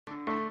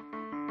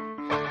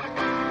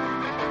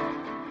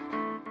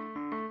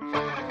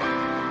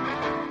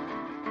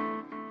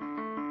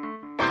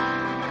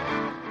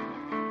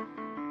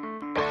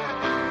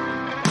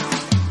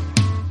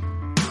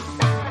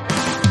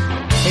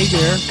Hey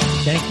there.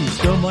 Thank you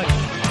so much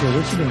for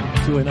listening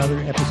to another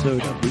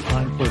episode of the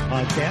Encore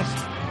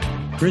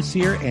podcast. Chris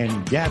here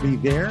and Gabby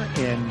there.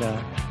 And,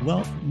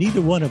 well,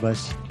 neither one of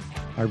us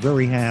are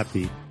very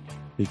happy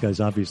because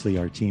obviously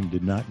our team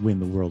did not win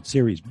the World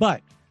Series.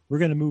 But we're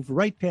going to move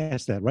right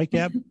past that. Right,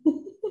 Gab?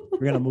 We're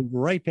going to move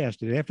right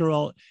past it. After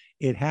all,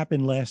 it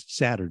happened last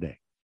Saturday.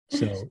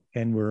 So,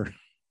 and we're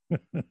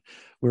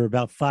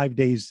about 5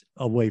 days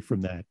away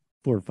from that,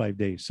 4 or 5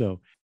 days. So,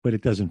 but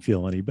it doesn't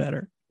feel any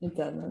better. It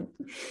doesn't.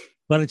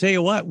 But I tell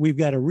you what, we've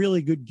got a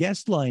really good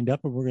guest lined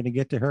up, and we're going to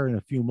get to her in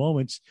a few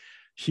moments.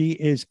 She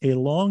is a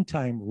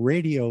longtime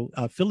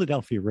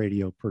Philadelphia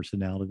radio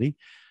personality.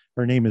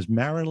 Her name is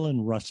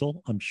Marilyn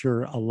Russell. I'm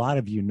sure a lot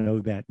of you know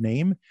that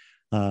name.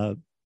 And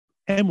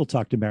we'll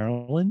talk to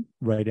Marilyn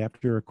right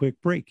after a quick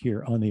break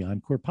here on the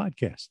Encore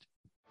podcast.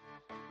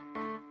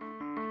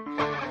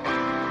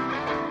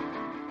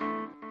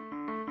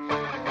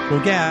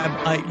 Well,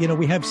 Gab,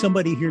 we have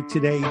somebody here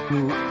today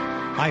who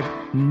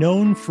I've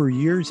known for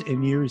years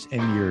and years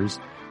and years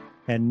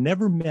and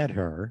never met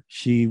her.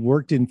 She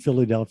worked in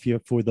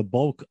Philadelphia for the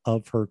bulk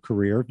of her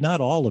career,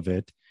 not all of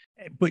it,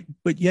 but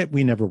yet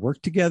we never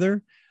worked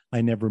together.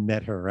 I never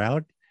met her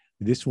out.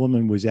 This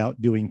woman was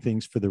out doing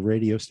things for the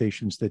radio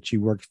stations that she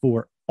worked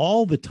for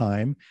all the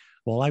time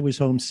while I was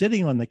home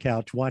sitting on the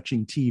couch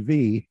watching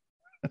TV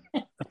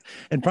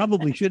and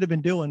probably should have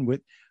been doing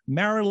what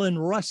Marilyn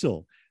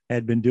Russell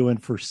had been doing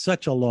for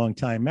such a long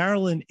time.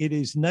 Marilyn, it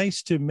is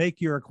nice to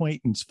make your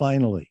acquaintance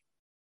finally.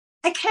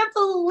 I can't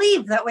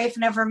believe that we've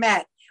never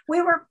met.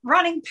 We were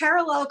running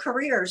parallel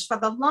careers for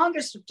the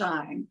longest of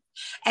time.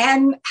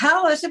 And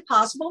how is it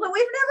possible that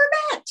we've never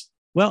met?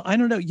 Well, I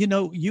don't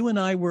know. You and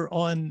I were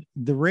on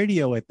the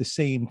radio at the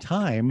same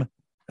time,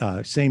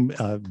 same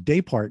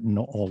day part and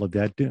all of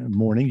that.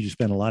 Mornings, you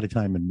spent a lot of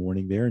time in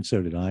morning there, and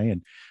so did I.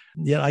 And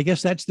yeah, I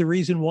guess that's the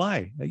reason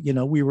why.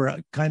 We were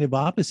kind of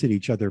opposite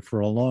each other for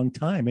a long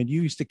time, and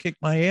you used to kick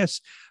my ass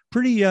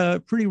pretty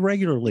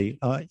regularly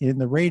in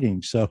the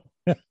ratings. So,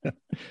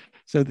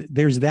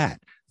 there's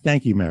that.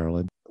 Thank you,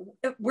 Marilyn.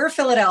 We're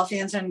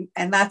Philadelphians, and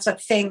that's a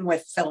thing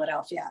with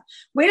Philadelphia.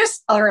 We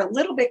just are a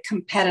little bit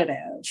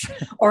competitive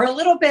or a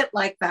little bit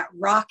like that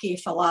Rocky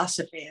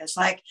philosophy. It's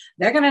like,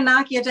 they're going to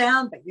knock you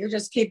down, but you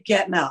just keep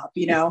getting up.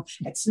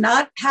 It's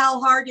not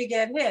how hard you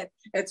get hit.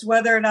 It's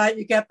whether or not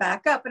you get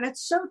back up. And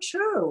it's so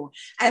true.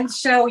 And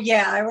so,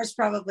 yeah, I was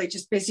probably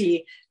just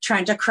busy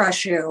trying to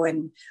crush you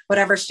in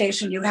whatever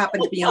station you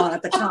happened to be on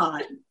at the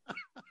time.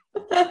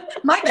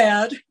 My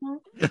bad.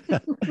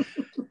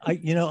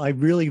 I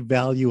really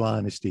value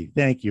honesty.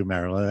 Thank you,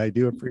 Marilyn. I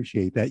do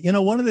appreciate that.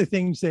 One of the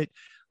things that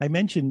I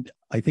mentioned,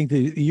 I think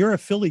that you're a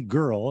Philly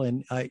girl,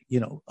 and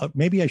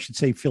maybe I should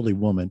say Philly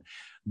woman,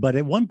 but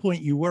at one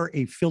point you were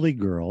a Philly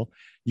girl.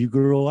 You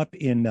grew up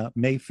in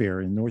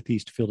Mayfair in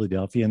Northeast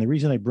Philadelphia. And the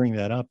reason I bring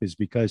that up is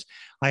because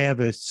I have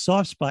a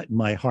soft spot in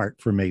my heart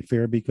for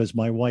Mayfair because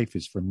my wife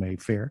is from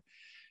Mayfair.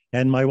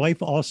 And my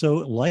wife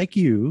also, like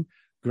you,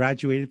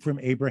 graduated from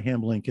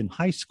Abraham Lincoln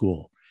High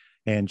School.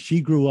 And she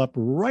grew up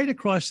right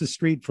across the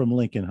street from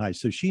Lincoln High.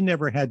 So she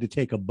never had to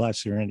take a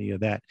bus or any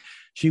of that.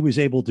 She was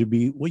able to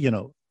be,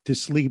 to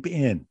sleep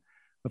in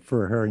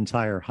for her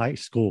entire high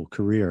school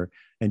career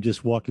and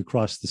just walk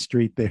across the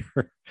street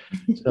there.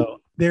 So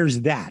there's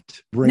that.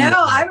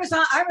 I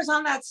was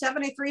on that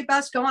 73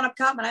 bus going up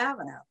Cotman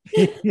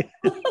Avenue.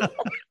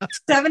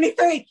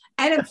 73.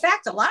 And in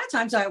fact, a lot of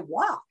times I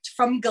walked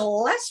from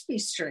Gillespie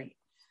Street.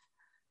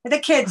 The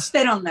kids,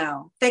 they don't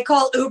know. They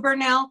call Uber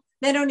now.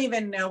 They don't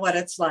even know what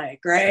it's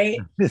like, right?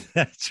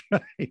 That's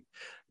right.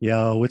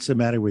 What's the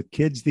matter with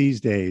kids these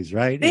days,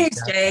 right?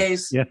 These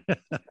days. Yeah.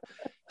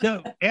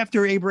 So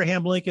after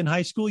Abraham Lincoln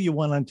High School, you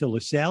went on to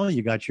LaSalle.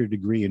 You got your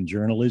degree in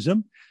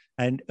journalism.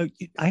 And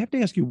I have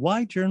to ask you,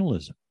 why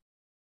journalism?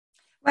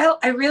 Well,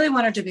 I really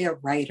wanted to be a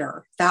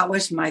writer. That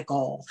was my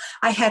goal.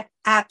 I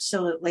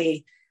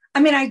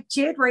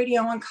did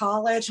radio in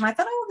college and I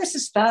thought, this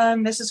is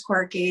fun. This is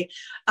quirky.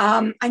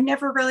 I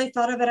never really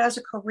thought of it as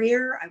a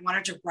career. I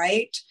wanted to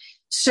write.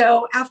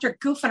 So after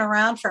goofing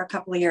around for a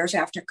couple of years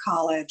after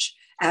college,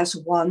 as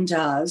one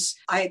does,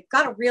 I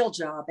got a real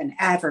job in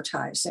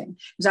advertising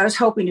because I was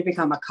hoping to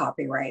become a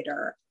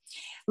copywriter.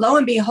 Lo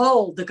and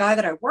behold, the guy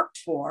that I worked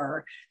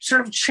for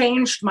sort of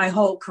changed my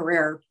whole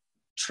career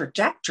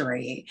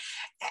trajectory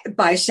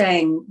by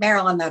saying,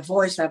 Marilyn, that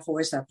voice,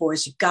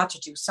 you've got to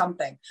do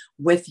something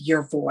with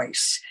your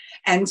voice.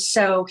 And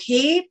so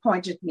he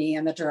pointed me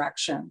in the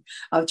direction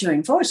of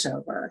doing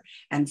voiceover.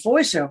 And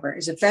voiceover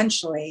is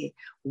eventually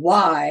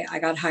why I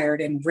got hired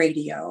in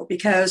radio,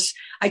 because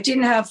I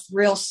didn't have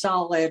real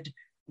solid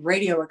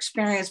radio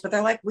experience, but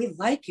they're like, we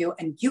like you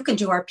and you can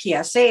do our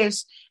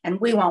PSAs and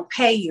we won't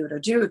pay you to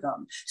do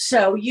them.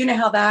 So you know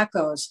how that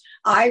goes.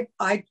 I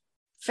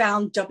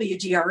found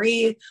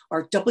WDRE,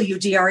 or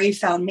WDRE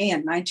found me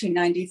in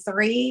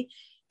 1993.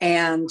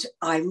 And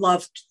I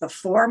loved the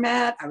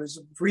format. I was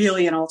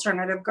really an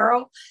alternative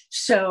girl.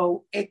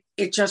 So it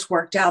just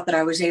worked out that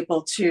I was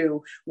able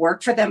to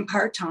work for them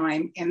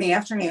part-time in the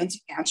afternoons,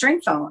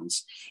 answering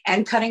phones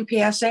and cutting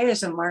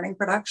PSAs and learning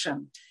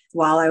production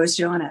while I was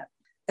doing it.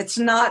 It's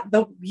not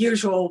the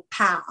usual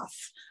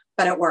path,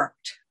 but it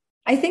worked.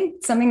 I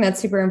think something that's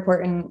super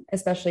important,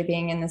 especially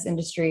being in this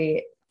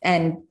industry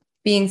and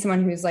being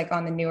someone who's like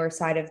on the newer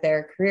side of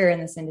their career in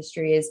this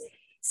industry, is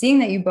seeing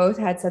that you both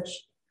had such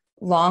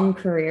long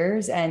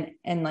careers and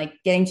like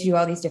getting to do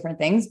all these different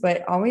things.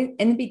 But always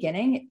in the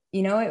beginning,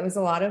 you know, it was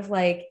a lot of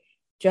like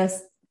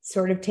just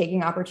sort of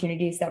taking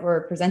opportunities that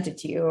were presented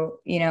to you.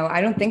 You know,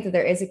 I don't think that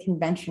there is a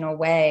conventional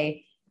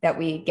way that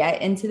we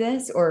get into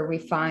this, or we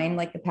find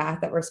like the path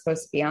that we're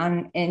supposed to be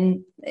on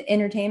in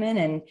entertainment.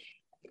 And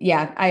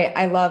yeah,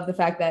 I love the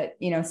fact that,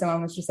 you know,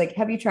 someone was just like,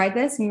 have you tried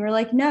this? And you were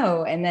like,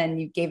 no. And then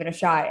you gave it a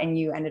shot and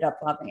you ended up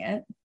loving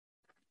it.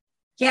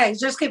 Yeah, you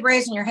just keep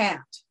raising your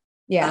hand.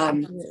 Yeah.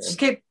 Just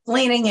keep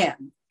leaning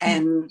in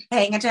and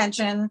paying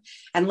attention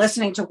and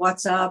listening to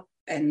what's up.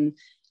 And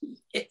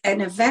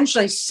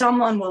eventually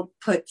someone will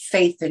put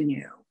faith in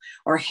you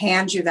or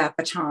hand you that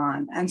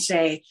baton and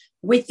say,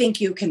 we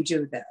think you can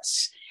do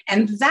this.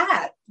 And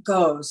that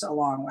goes a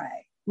long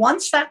way.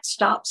 Once that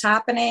stops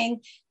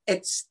happening,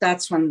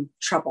 that's when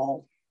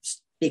trouble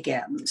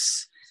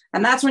begins.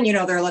 And that's when, you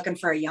know, they're looking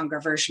for a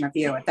younger version of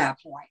you at that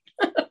point.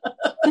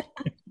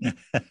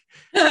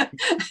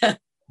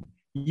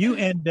 You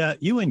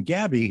and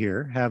Gabby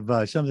here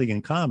have something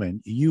in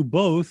common. You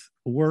both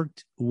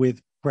worked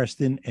with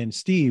Preston and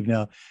Steve.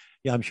 Now,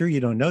 yeah, I'm sure you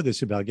don't know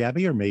this about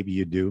Gabby, or maybe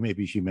you do.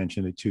 Maybe she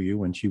mentioned it to you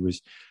when she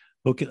was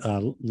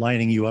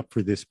lining you up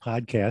for this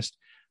podcast.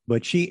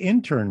 But she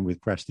interned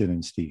with Preston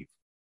and Steve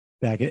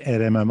back at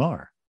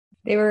MMR.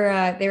 They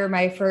were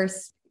my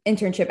first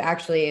internship,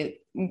 actually,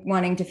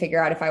 wanting to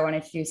figure out if I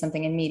wanted to do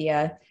something in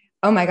media.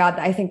 Oh my God,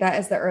 I think that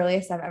is the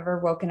earliest I've ever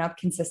woken up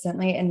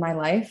consistently in my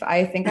life.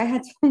 I think I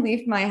had to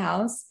leave my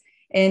house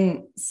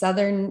in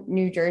southern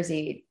New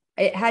Jersey.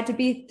 It had to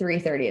be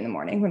 3:30 in the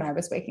morning when I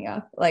was waking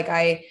up. Like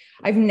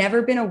I've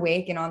never been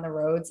awake and on the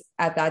roads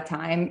at that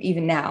time,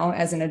 even now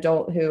as an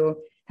adult who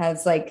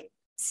has like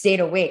stayed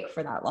awake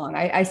for that long.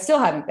 I still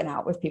haven't been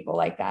out with people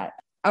like that.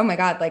 Oh my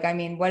God. Like, I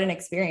mean, what an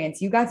experience.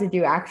 You got to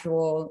do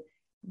actual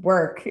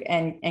work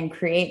and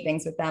create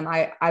things with them.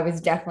 I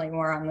was definitely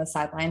more on the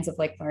sidelines of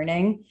like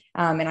learning.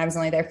 And I was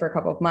only there for a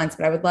couple of months,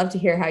 but I would love to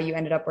hear how you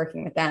ended up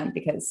working with them,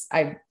 because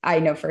I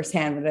know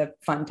firsthand what a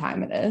fun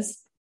time it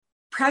is.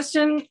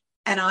 Preston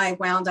and I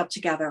wound up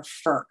together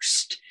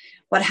first.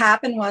 What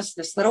happened was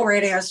this little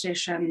radio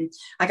station,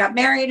 I got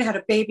married, had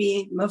a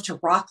baby, moved to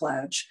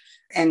Rockledge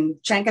in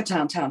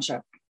Jenkintown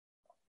Township.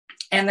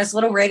 And this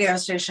little radio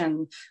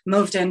station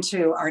moved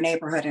into our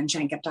neighborhood in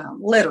Jenkintown,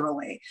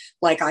 literally,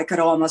 like I could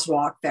almost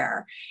walk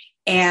there.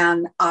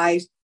 And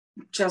I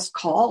just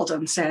called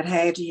and said,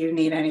 hey, do you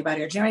need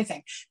anybody or do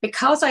anything?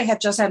 Because I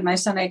had just had my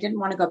son, I didn't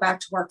want to go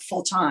back to work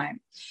full time.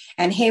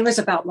 And he was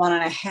about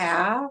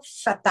 1.5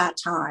 at that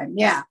time.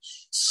 Yeah.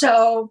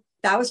 So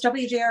that was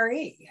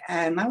WDRE.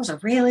 And that was a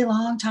really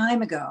long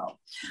time ago.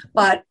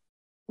 But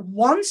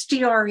once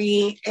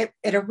DRE,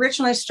 it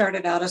originally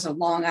started out as a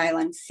Long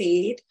Island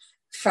feed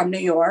from New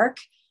York.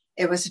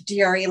 It was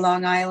DRE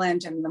Long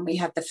Island, and then we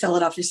had the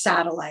Philadelphia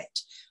satellite.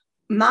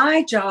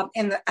 My job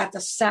in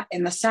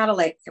the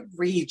satellite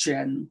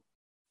region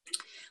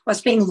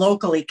was being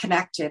locally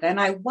connected, and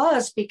I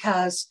was,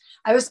 because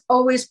I was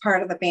always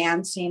part of the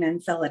band scene in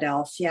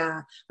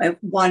Philadelphia, like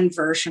one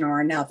version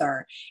or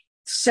another.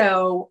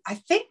 So I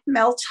think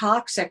Mel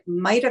Toxic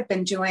might have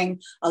been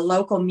doing a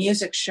local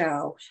music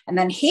show, and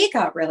then he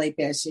got really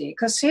busy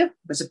because he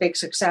was a big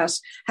success,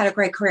 had a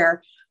great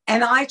career.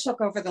 And I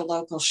took over the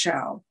local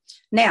show.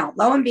 Now,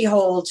 lo and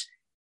behold,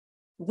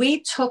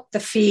 we took the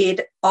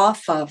feed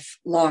off of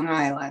Long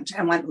Island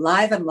and went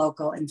live and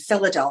local in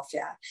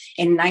Philadelphia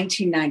in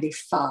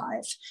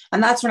 1995.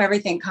 And that's when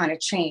everything kind of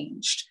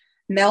changed.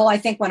 Mel, I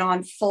think, went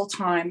on full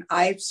time.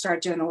 I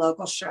started doing the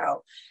local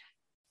show.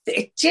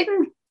 It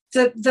didn't,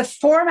 the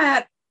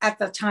format at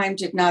the time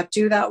did not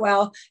do that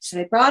well. So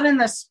they brought in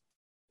this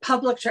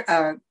public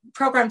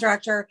program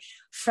director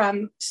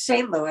from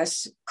St.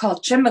 Louis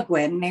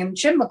named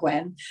Jim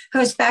McGuinn,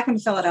 who's back in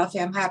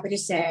Philadelphia, I'm happy to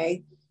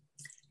say.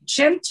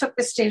 Jim took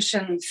the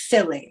station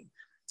Philly.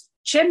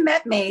 Jim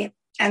met me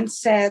and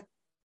said,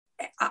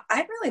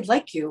 I really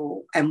like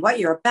you and what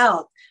you're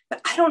about,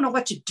 but I don't know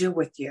what to do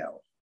with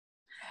you.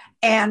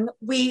 And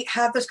we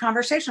had this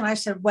conversation. I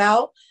said,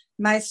 well,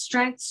 my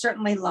strengths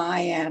certainly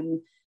lie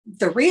in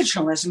the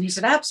regionalism. He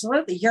said,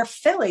 absolutely. You're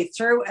Philly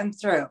through and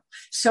through.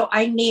 So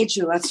I need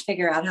you. Let's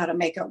figure out how to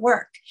make it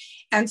work.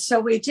 And so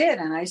we did.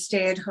 And I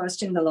stayed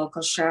hosting the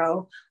local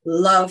show,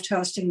 loved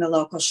hosting the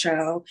local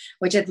show.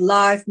 We did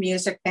live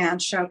music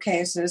band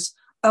showcases.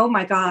 Oh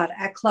my God,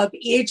 at Club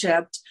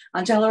Egypt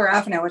on Delaware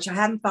Avenue, which I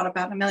hadn't thought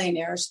about in a million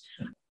years.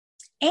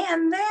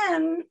 And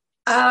then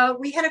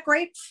we had a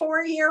great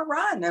 4-year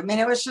run. I mean,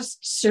 it was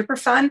just super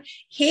fun.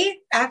 He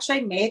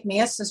actually made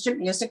me assistant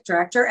music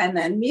director and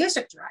then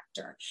music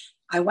director.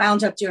 I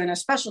wound up doing a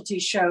specialty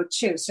show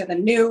too. So the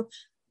new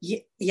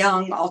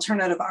young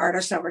alternative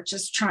artists that were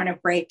just trying to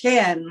break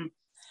in,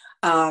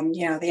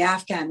 the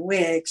Afghan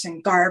Wigs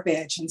and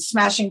Garbage and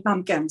Smashing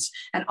Pumpkins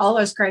and all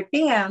those great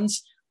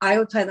bands, I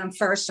would play them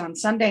first on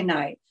Sunday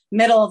night.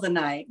 middle of the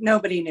night.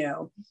 Nobody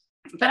knew.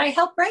 But I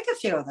helped break a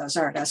few of those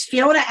artists.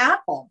 Fiona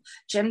Apple,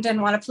 Jim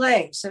didn't want to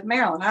play. He said,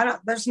 Marilyn,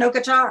 there's no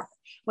guitar.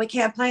 We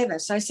can't play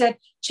this. I said,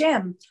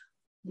 Jim,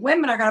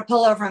 women are going to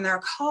pull over in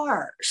their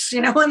cars,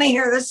 when they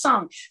hear this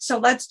song. So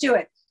let's do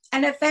it.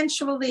 And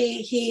eventually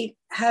he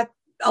had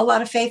a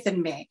lot of faith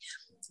in me.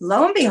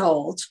 Lo and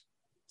behold,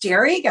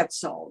 DRE gets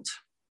sold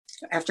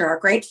after our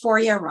great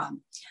 4-year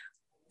run.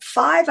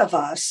 5 of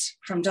us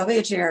from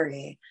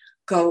WGRE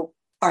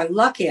are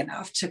lucky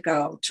enough to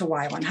go to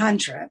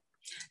Y100.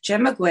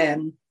 Jim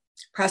McGuinn,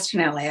 Preston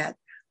Elliott,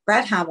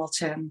 Brett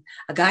Hamilton,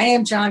 a guy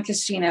named John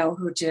Casino,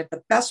 who did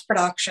the best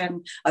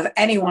production of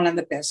anyone in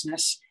the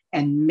business,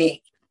 and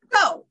me.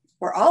 So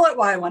we're all at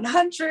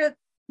Y100.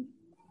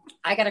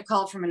 I got a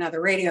call from another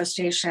radio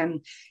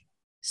station.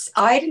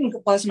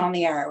 Wasn't on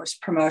the air. I was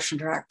promotion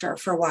director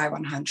for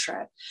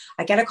Y100.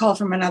 I get a call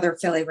from another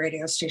Philly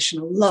radio station,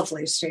 a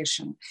lovely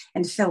station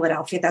in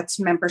Philadelphia that's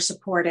member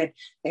supported.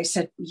 They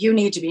said, you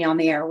need to be on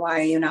the air. Why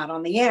are you not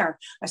on the air?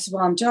 I said,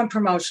 well, I'm doing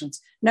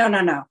promotions.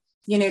 No.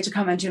 You need to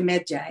come and do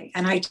midday.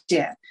 And I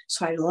did.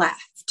 So I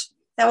left.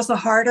 That was the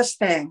hardest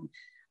thing,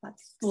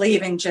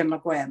 leaving Jim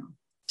McGuinn.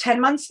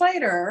 10 months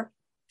later,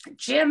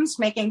 Jim's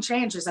making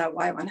changes at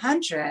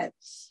Y100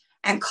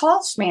 and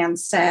calls me and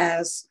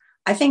says,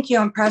 I think you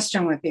and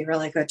Preston would be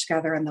really good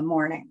together in the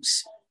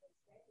mornings.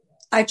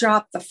 I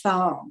dropped the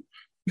phone.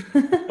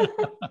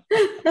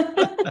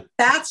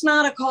 That's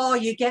not a call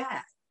you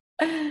get.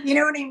 You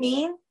know what I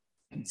mean?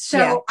 So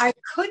yeah. I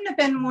couldn't have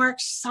been more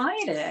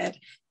excited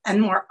and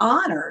more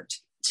honored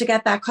to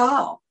get that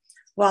call.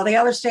 Well, the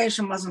other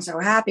station wasn't so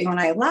happy when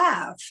I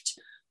left,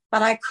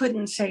 but I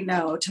couldn't say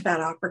no to that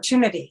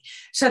opportunity.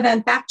 So then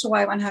back to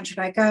Y100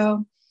 I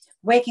go,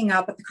 waking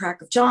up at the crack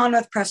of dawn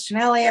with Preston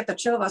Elliott, the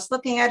two of us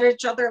looking at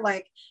each other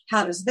like,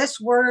 how does this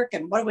work?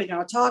 And what are we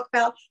going to talk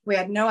about? We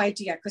had no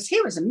idea because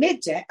he was a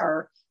midday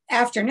or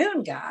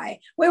afternoon guy.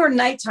 We were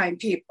nighttime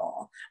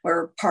people. We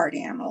were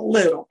partying a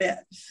little bit.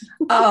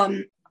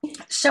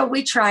 So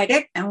we tried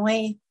it and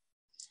we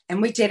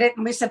did it.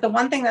 And we said, the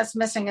one thing that's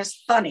missing is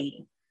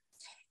funny.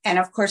 And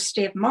of course,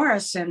 Steve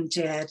Morrison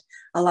did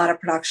a lot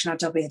of production on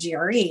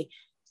WGRE.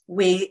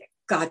 We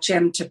got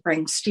Jim to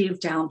bring Steve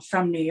down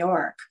from New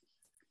York.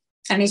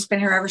 And he's been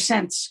here ever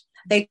since.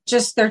 They're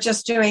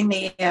just doing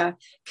the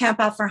Camp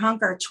Out for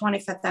Hunger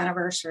 25th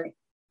anniversary.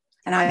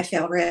 And I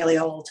feel really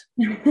old.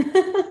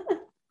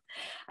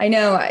 I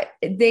know.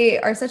 They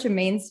are such a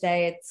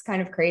mainstay. It's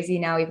kind of crazy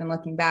now, even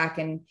looking back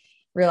and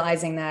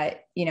realizing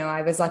that,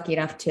 I was lucky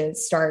enough to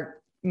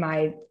start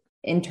my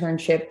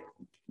internship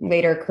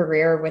later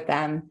career with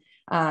them,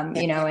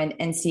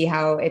 and see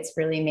how it's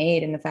really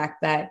made. And the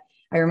fact that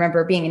I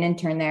remember being an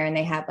intern there and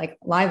they had like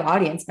live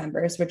audience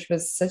members, which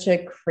was such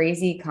a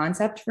crazy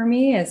concept for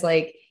me as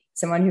like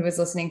someone who was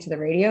listening to the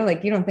radio.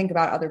 Like you don't think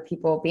about other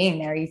people being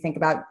there. You think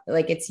about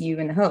like it's you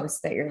and the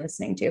host that you're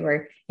listening to,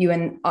 or you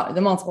and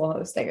the multiple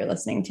hosts that you're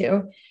listening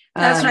to.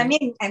 That's what I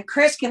mean. And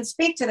Chris can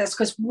speak to this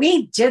because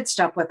we did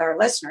stuff with our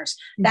listeners.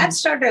 That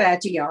started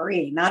at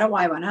DRE, not at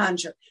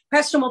Y100.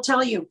 Preston will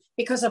tell you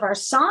because of our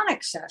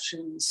sonic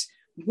sessions,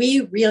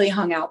 we really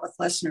hung out with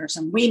listeners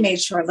and we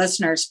made sure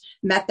listeners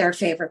met their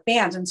favorite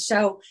bands. And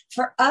so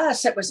for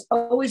us, it was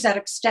always that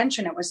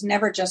extension. It was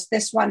never just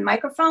this one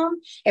microphone.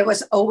 It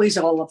was always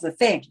all of the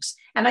things.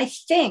 And I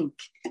think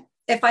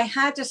if I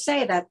had to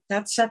say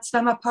that sets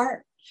them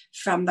apart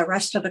from the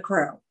rest of the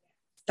crew,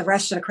 the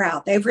rest of the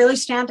crowd, they really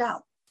stand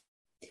out.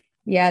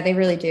 Yeah, they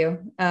really do.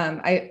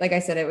 Like I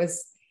said, it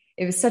was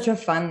such a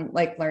fun,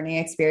 like learning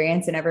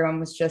experience, and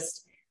everyone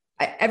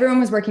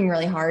was working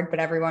really hard, but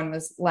everyone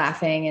was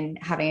laughing and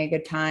having a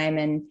good time.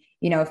 And,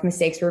 if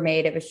mistakes were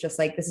made, it was just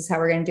like, this is how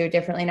we're going to do it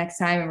differently next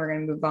time. And we're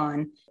going to move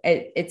on.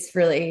 It's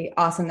really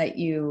awesome that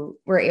you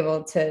were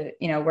able to,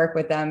 work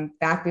with them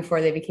back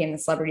before they became the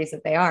celebrities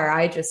that they are.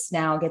 I just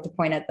now get to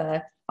point at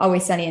the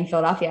Always Sunny in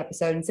Philadelphia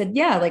episode and said,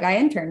 yeah, like I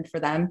interned for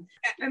them.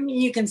 I mean,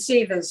 you can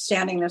see the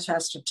standing the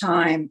test of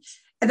time.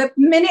 The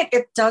minute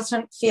it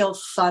doesn't feel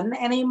fun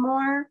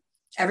anymore,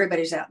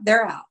 everybody's out.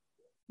 They're out.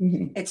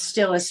 Mm-hmm. It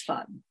still is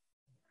fun.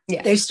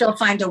 Yeah. They still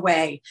find a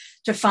way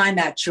to find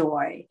that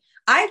joy.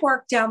 I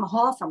worked down the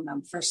hall from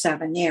them for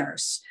 7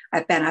 years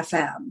at Ben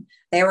FM.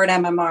 They were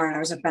at MMR and I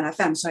was at Ben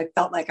FM. So I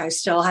felt like I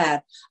still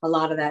had a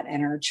lot of that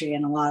energy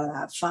and a lot of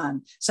that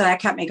fun. So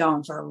that kept me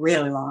going for a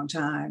really long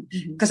time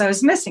because I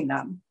was missing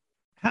them.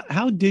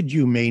 How did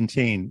you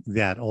maintain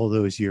that all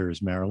those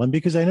years, Marilyn?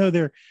 Because I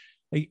know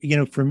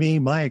for me,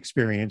 my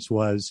experience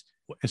was,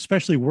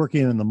 especially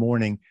working in the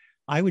morning,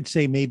 I would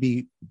say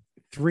maybe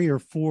 3 or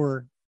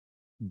 4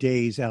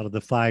 days out of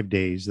the 5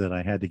 days that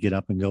I had to get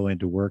up and go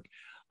into work,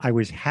 I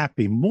was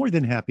happy, more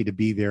than happy to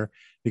be there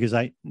because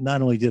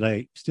not only did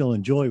I still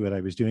enjoy what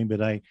I was doing,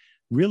 but I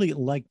really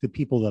liked the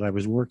people that I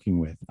was working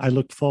with. I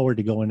looked forward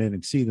to going in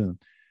and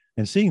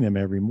seeing them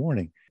every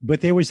morning. But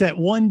there was that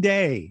one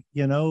day,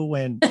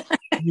 when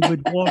you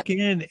would walk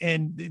in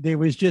and there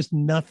was just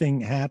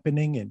nothing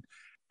happening. And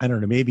I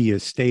don't know, maybe you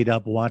stayed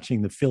up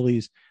watching the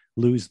Phillies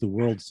lose the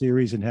World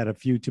Series and had a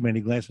few too many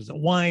glasses of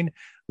wine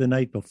the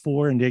night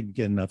before and didn't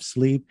get enough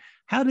sleep.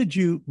 How did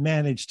you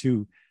manage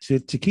to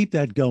keep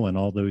that going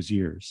all those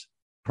years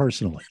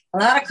personally? A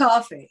lot of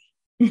coffee.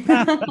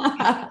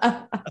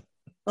 A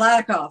lot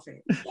of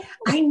coffee.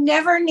 I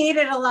never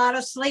needed a lot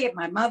of sleep.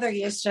 My mother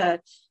used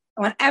to,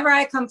 whenever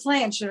I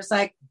complained, she was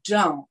like,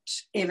 don't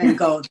even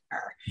go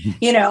there.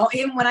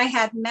 Even when I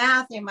had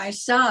Matthew, my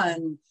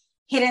son,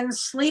 he didn't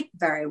sleep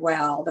very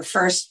well the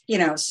first,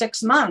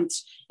 6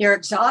 months. You're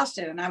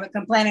exhausted. And I would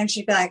complain and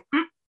she'd be like,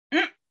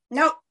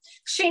 nope.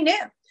 She knew.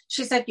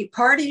 She said, you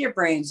party your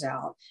brains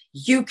out.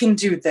 You can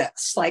do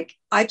this.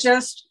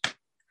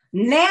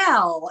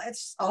 Now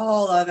it's a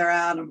whole other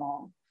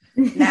animal.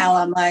 Now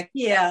I'm like,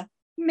 yeah,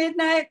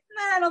 midnight?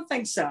 I don't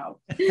think so.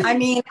 I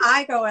mean,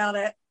 I go out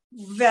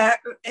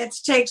it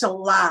takes a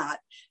lot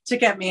to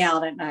get me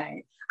out at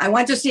night. I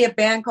went to see a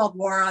band called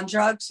War on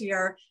Drugs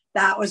here.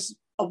 That was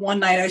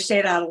one night. I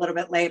stayed out a little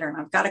bit later, and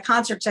I've got a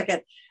concert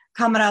ticket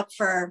coming up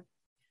for,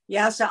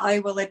 yes, I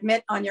will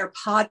admit on your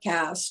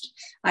podcast,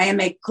 I am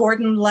a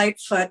Gordon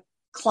Lightfoot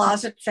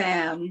closet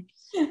fan,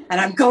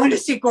 and I'm going to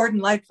see Gordon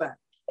Lightfoot.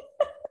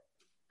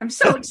 I'm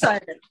so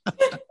excited.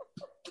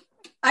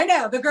 I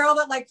know, the girl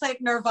that played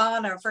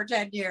Nirvana for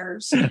 10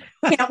 years.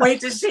 Can't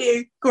wait to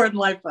see Gordon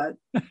Lightfoot.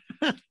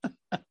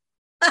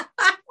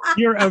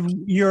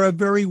 You're a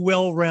very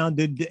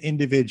well-rounded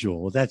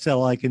individual. That's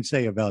all I can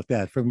say about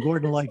that. From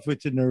Gordon Lightfoot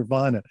to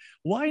Nirvana.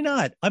 Why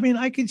not? I mean,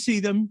 I could see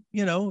them,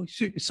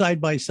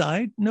 side by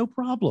side, no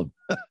problem.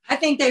 I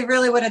think they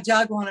really would have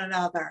dug one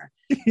another.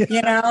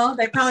 Yeah.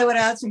 They probably would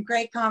have had some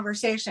great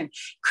conversation.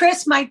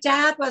 Chris, my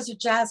dad was a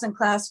jazz and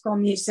classical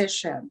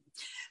musician.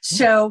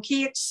 So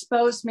he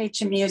exposed me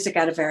to music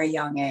at a very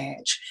young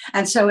age.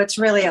 And so it's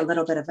really a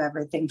little bit of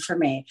everything for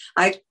me.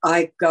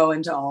 I go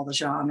into all the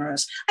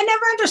genres. I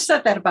never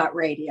understood that about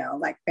radio.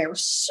 They were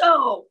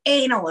so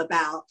anal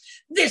about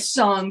this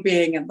song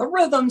being in the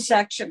rhythm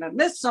section and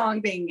this song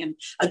being in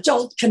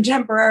adult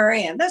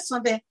contemporary and this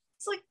one being,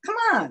 it's like, come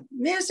on,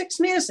 music's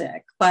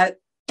music, but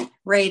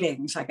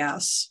ratings, I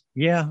guess.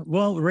 Yeah,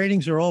 well,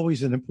 ratings are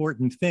always an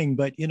important thing,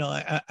 but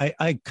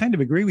I kind of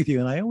agree with you.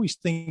 And I always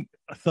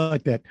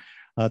thought that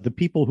the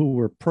people who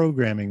were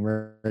programming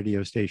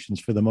radio stations,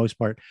 for the most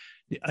part,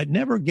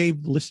 never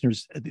gave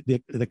listeners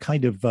the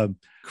kind of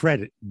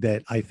credit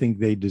that I think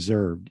they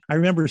deserved. I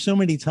remember so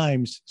many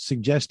times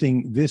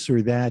suggesting this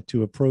or that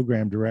to a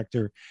program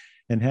director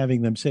and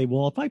having them say,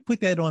 well, if I put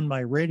that on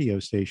my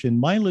radio station,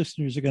 my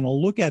listeners are going to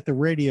look at the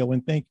radio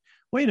and think,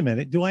 wait a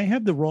minute, do I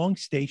have the wrong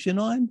station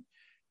on?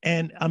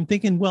 And I'm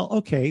thinking, well,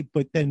 okay,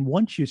 but then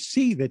once you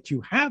see that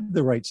you have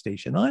the right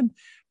station on,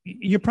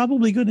 you're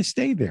probably going to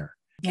stay there.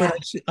 Yeah.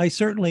 But I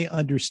certainly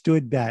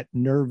understood that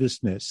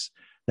nervousness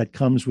that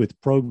comes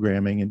with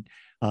programming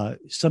and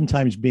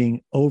sometimes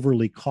being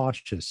overly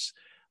cautious,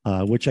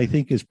 which I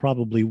think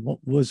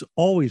was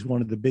always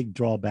one of the big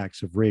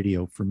drawbacks of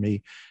radio for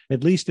me,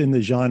 at least in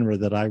the genre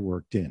that I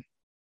worked in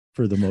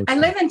for the most part.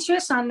 I live in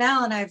Tucson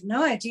now, and I have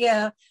no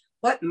idea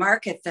what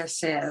market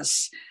this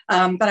is,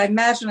 but I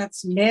imagine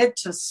it's mid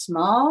to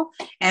small.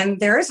 And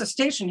there is a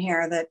station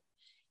here that,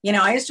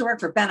 I used to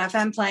work for Ben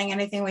FM playing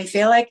Anything We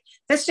Feel Like.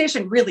 This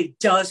station really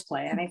does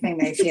play anything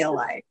they feel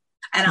like.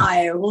 And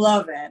I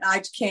love it.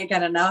 I can't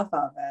get enough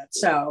of it.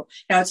 So,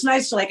 it's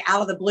nice to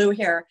out of the blue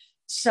hear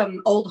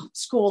some old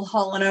school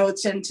Hall &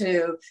 Oates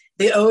into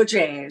the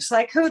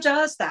OJs. Who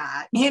does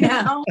that?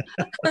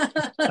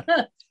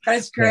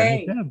 That's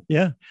great.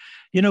 Yeah.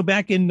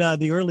 Back in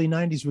the early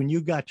 90s, when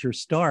you got your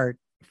start,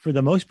 for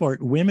the most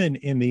part, women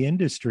in the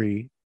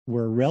industry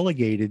were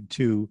relegated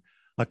to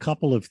a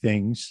couple of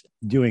things: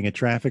 doing a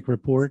traffic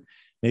report,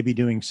 maybe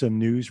doing some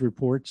news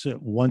reports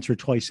once or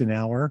twice an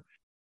hour.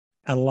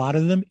 A lot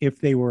of them, if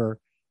they were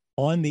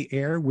on the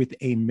air with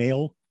a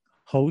male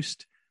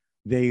host,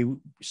 they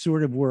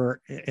sort of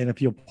were, and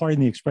if you'll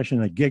pardon the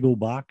expression, a giggle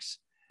box.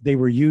 They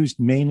were used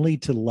mainly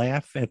to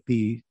laugh at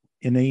the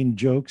inane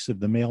jokes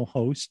of the male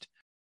host.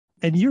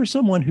 And you're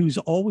someone who's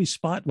always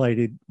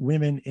spotlighted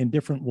women in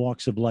different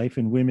walks of life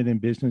and women in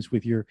business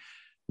with your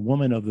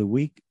Woman of the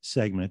Week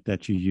segment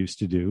that you used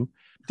to do.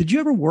 Did you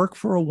ever work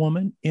for a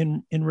woman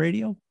in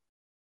radio?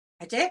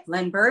 I did.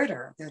 Lynn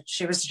Bruder.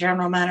 She was the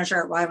general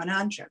manager at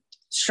Y100.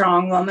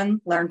 Strong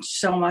woman. Learned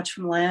so much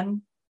from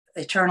Lynn.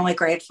 Eternally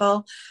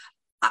grateful.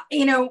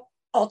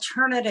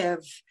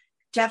 Alternative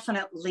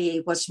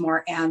definitely was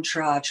more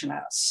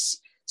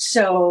androgynous.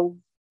 So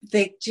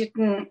they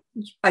didn't,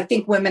 I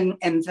think women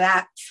in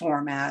that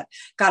format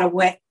got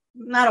away,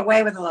 not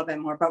away with a little bit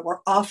more, but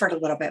were offered a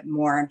little bit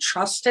more and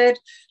trusted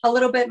a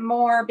little bit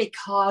more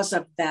because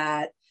of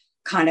that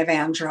kind of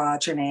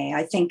androgyny.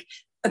 I think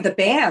the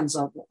bands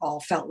all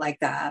felt like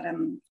that.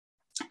 And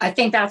I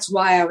think that's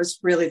why I was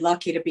really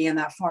lucky to be in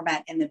that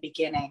format in the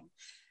beginning.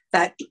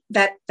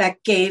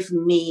 That gave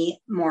me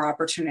more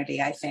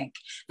opportunity, I think,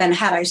 than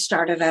had I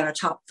started at a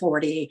top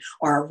 40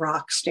 or a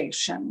rock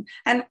station.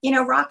 And,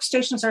 rock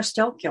stations are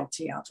still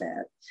guilty of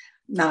it.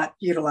 not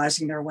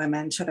utilizing their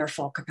women to their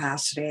full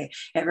capacity.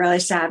 It really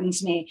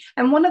saddens me.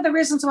 And one of the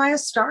reasons why I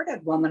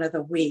started Woman of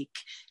the Week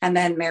and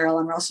then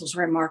Marilyn Russell's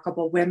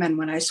Remarkable Women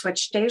when I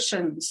switched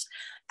stations,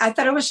 I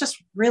thought it was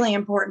just really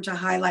important to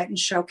highlight and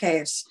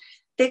showcase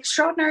the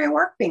extraordinary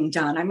work being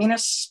done. I mean,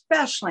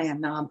 especially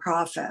in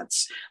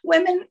nonprofits,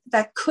 women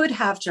that could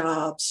have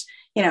jobs,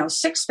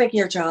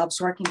 6-figure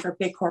jobs working for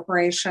big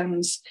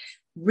corporations,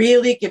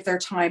 really give their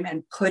time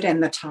and put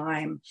in the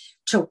time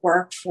to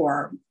work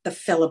for the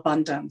Phil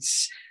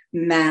Abundance,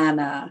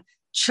 MANA,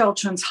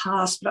 Children's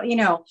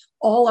Hospital,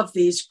 all of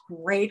these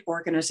great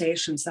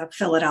organizations that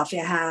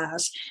Philadelphia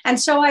has. And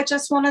so I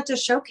just wanted to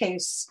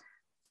showcase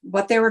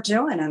what they were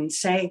doing and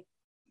say,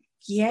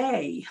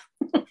 yay.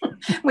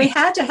 We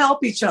had to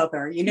help each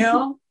other,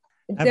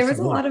 There was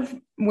a lot of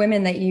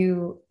women that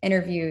you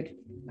interviewed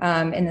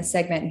in the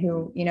segment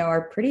who,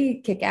 are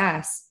pretty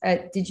kick-ass.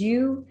 Did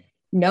you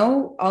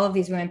know all of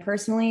these women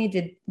personally?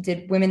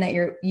 Did women that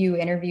you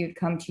interviewed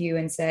come to you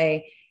and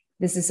say,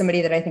 this is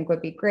somebody that I think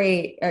would be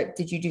great?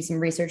 Did you do some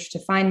research to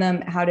find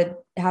them? How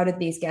did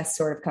these guests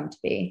sort of come to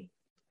be?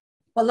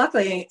 Well,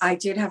 luckily, I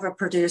did have a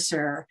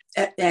producer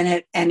at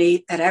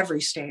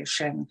every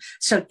station,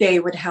 so they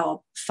would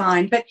help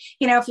find. But,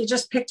 if you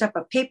just picked up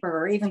a paper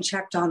or even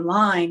checked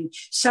online,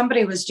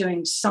 somebody was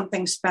doing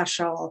something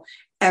special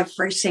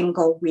every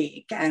single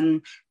week.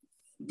 And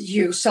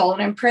you saw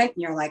it in print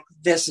and you're like,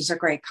 this is a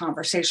great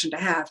conversation to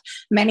have.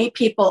 Many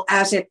people,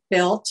 as it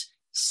built,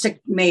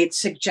 made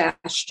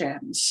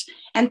suggestions.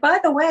 And by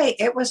the way,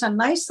 it was a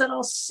nice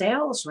little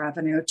sales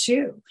revenue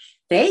too.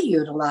 They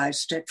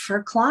utilized it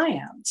for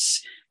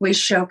clients. We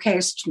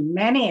showcased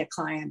many a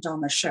client on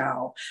the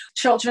show.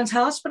 Children's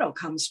Hospital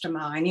comes to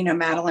mind,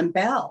 Madeline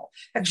Bell,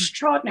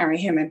 extraordinary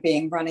human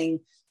being running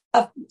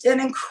an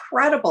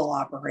incredible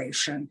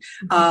operation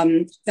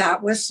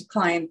that was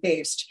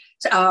client-based.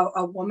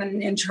 A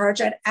woman in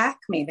charge at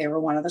Acme, they were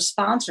one of the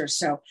sponsors.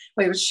 So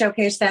we would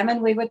showcase them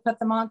and we would put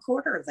them on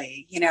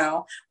quarterly.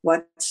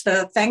 What's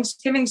the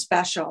Thanksgiving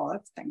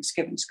special?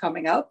 Thanksgiving's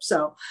coming up.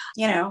 So,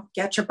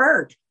 get your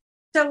bird.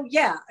 So,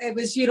 yeah, it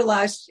was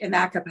utilized in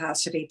that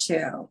capacity,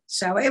 too.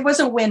 So it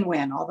was a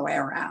win-win all the way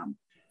around.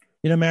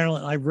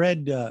 Marilyn, I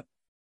read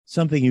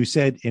something you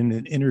said in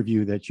an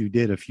interview that you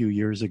did a few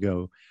years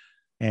ago.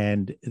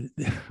 And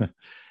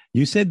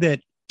you said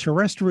that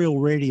terrestrial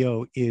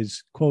radio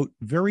is, quote,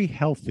 very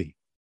healthy.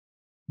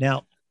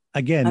 Now,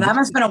 again, that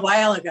must have been a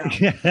while ago.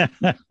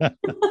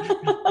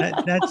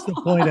 That's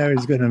the point I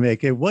was going to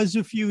make. It was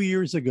a few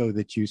years ago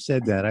that you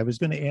said that. I was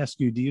going to ask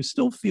you, do you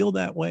still feel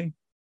that way?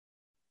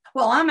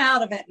 Well, I'm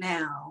out of it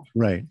now.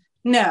 Right.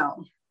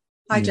 No,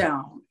 I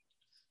don't.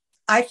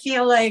 I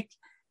feel like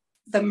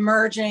the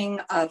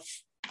merging of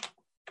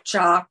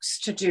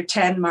jocks to do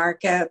 10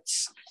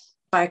 markets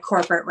by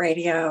corporate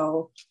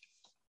radio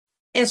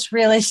is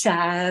really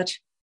sad.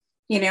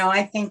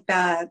 I think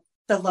that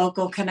the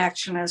local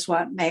connection is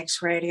what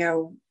makes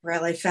radio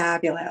really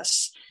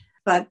fabulous.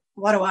 But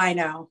what do I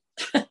know?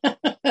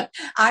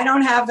 I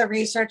don't have the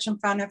research in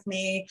front of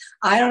me.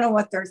 I don't know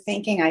what they're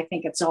thinking. I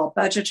think it's all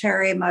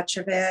budgetary, much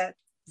of it.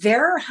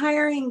 They're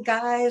hiring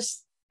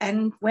guys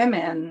and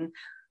women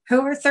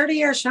who are 30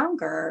 years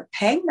younger,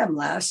 paying them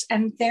less,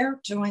 and they're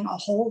doing a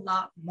whole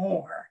lot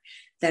more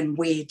than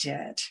we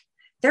did.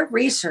 They're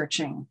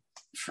researching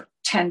for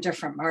 10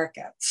 different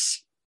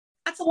markets.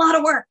 That's a lot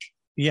of work.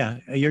 Yeah,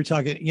 you're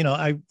talking,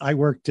 I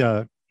worked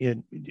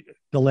in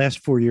the last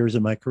 4 years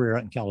of my career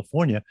out in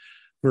California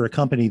for a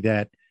company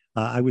that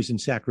I was in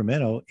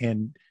Sacramento,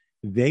 and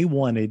they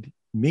wanted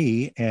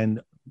me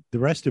and the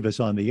rest of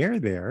us on the air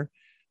there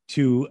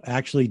to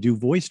actually do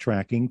voice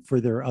tracking for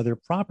their other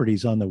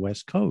properties on the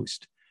West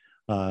Coast.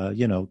 How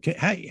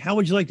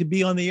would you like to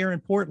be on the air in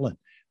Portland?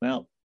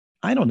 Well,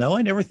 I don't know.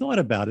 I never thought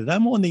about it.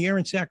 I'm on the air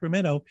in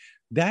Sacramento.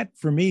 That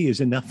for me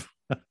is enough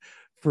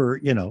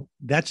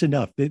that's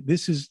enough.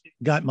 This has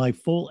got my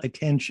full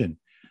attention,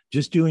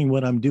 just doing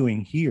what I'm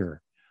doing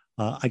here.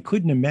 I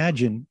couldn't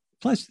imagine.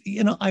 Plus,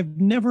 I've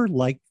never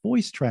liked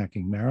voice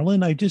tracking,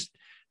 Marilyn. I just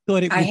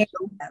thought it was,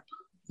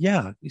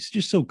 it's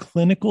just so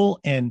clinical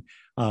and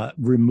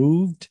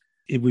removed.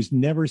 It was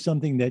never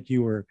something that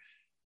you were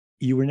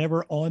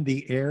never on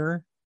the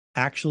air,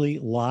 actually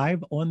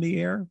live on the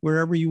air,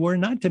 wherever you were,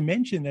 not to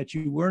mention that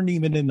you weren't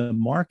even in the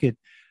market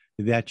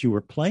that you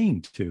were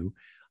playing to.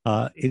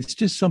 It's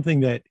just something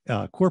that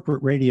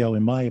corporate radio,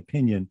 in my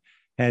opinion,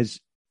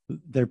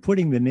 they're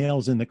putting the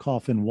nails in the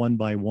coffin one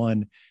by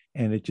one,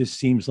 and it just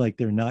seems like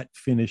they're not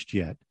finished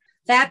yet.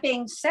 That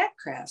being said,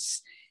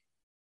 Chris,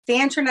 the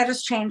internet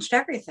has changed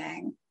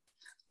everything.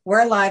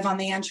 We're live on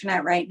the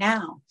internet right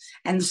now,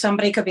 and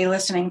somebody could be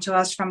listening to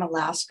us from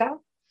Alaska,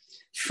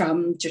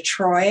 from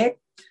Detroit,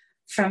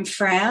 from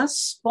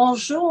France.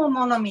 Bonjour,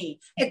 mon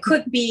ami. It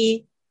could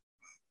be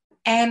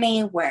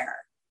anywhere.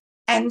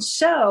 And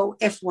so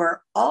if we're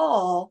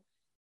all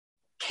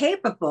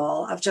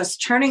capable of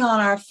just turning on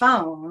our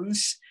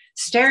phones,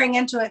 staring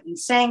into it and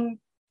saying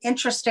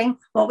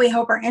what we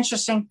hope are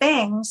interesting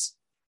things,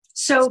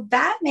 so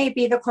that may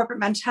be the corporate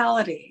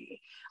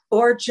mentality,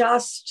 or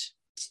just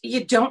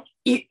you don't,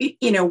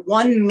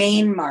 one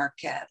main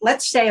market,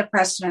 let's say a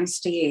Preston and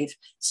Steve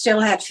still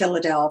had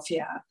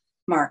Philadelphia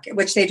market,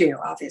 which they do,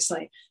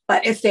 obviously.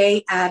 But if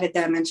they added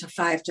them into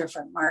 5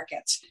 different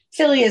markets,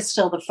 Philly is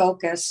still the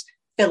focus.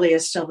 Philly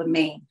is still the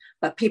main,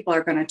 but people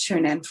are going to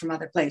tune in from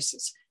other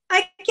places.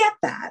 I get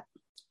that.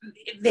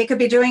 They could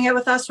be doing it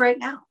with us right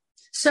now.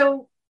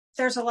 So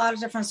there's a lot of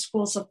different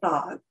schools of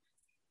thought.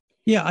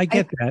 Yeah, I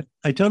get that.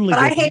 I totally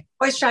But get I hate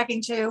voice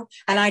tracking too,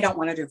 and I don't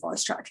want to do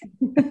voice tracking.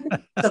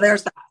 So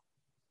there's that.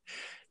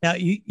 Now,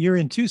 you're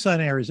in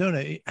Tucson,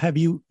 Arizona. Have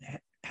you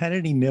had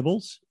any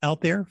nibbles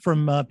out there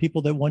from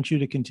people that want you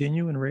to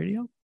continue in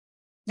radio?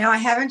 No, I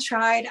haven't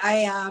tried.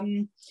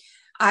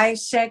 I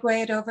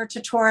segued over to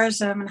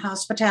tourism and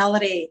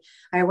hospitality.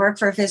 I work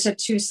for Visit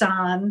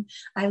Tucson.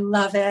 I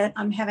love it.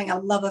 I'm having a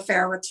love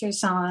affair with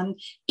Tucson,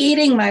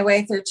 eating my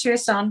way through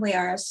Tucson. We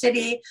are a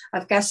city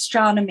of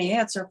gastronomy.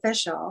 It's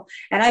official.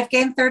 And I've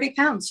gained 30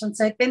 pounds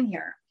since I've been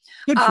here.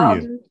 Good for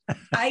you.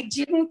 I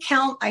didn't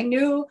count. I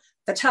knew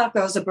the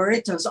tacos, the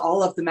burritos,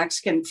 all of the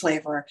Mexican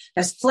flavor.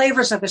 The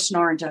flavors of the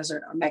Sonoran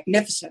Desert are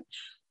magnificent.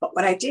 But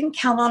what I didn't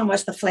count on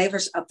was the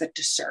flavors of the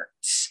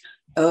desserts.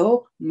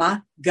 Oh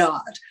my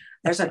God.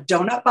 There's a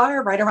donut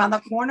bar right around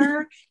the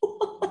corner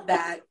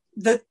that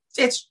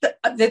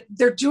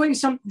they're doing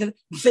the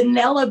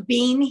vanilla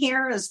bean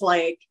here is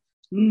like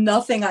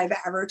nothing I've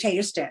ever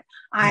tasted.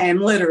 I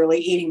am literally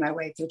eating my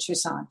way through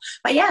Tucson.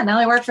 But yeah, now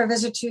I work for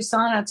Visit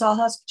Tucson. It's all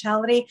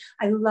hospitality.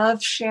 I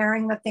love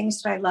sharing the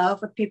things that I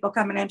love with people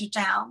coming into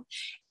town.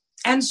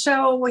 And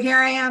so here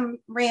I am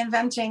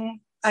reinventing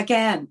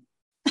again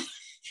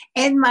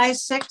in my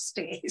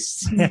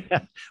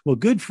 60s. Well,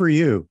 good for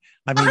you.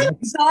 I mean, I'm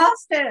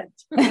exhausted.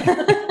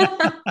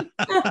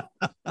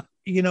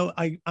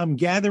 I'm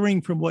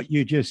gathering from what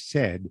you just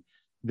said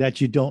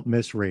that you don't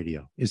miss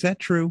radio. Is that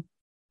true?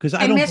 Because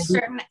I don't miss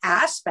certain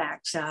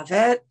aspects of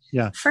it.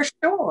 Yeah, for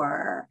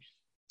sure.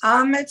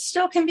 It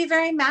still can be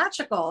very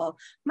magical.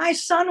 My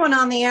son went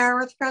on the air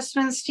with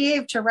Preston and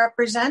Steve to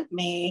represent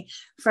me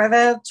for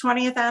the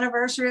 20th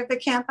anniversary of the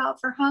Camp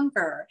Out for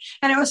Hunger.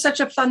 And it was such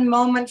a fun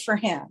moment for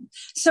him.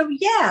 So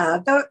yeah,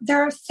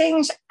 there are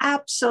things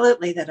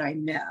absolutely that I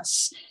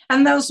miss.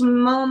 And those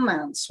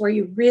moments where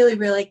you really,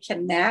 really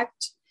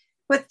connect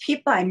with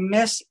people. I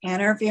miss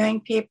interviewing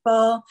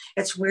people.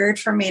 It's weird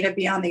for me to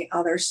be on the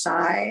other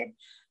side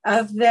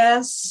of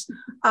this.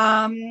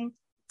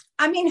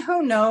 I mean,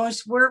 who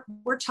knows? We're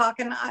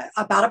talking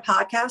about a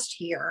podcast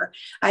here.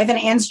 I have an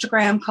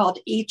Instagram called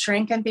Eat,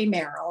 Drink, and Be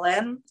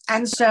Marilyn.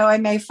 And so I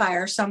may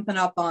fire something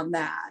up on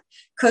that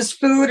because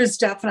food is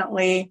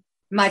definitely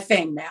my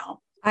thing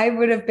now. I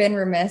would have been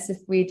remiss if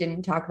we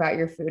didn't talk about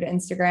your food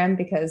Instagram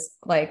because,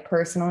 like,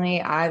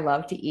 personally, I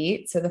love to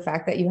eat. So the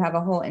fact that you have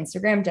a whole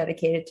Instagram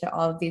dedicated to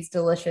all of these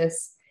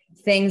delicious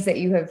things that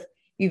you've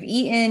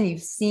eaten,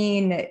 you've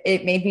seen,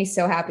 it made me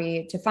so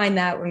happy to find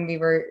that when we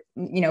were,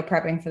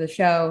 prepping for the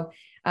show.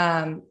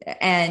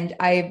 And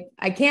I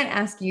can't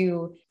ask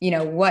you,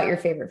 what your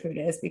favorite food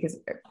is because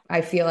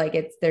I feel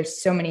like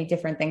there's so many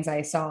different things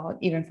I saw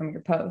even from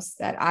your posts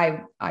that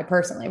I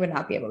personally would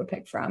not be able to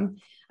pick from.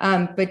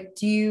 But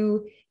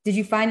did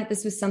you find that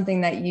this was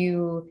something that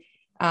you,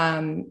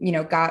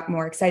 got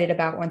more excited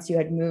about once you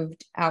had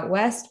moved out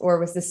west, or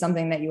was this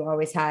something that you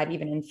always had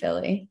even in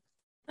Philly?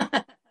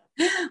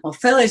 Well,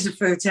 Philly's a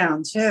food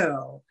town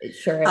too. It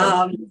sure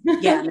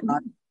is.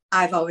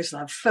 I've always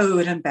loved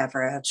food and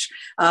beverage.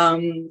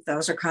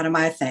 Those are kind of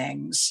my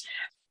things.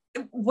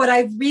 What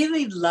I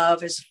really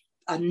love is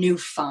a new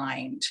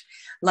find.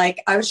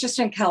 Like I was just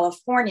in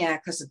California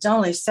because it's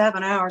only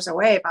 7 hours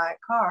away by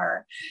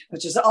car,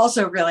 which is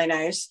also really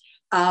nice.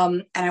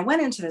 And I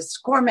went into this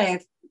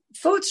gourmet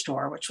food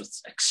store, which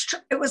was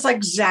it was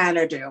like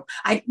Xanadu.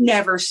 I'd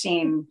never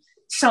seen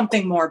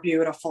something more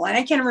beautiful. And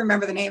I can't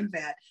remember the name of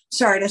it.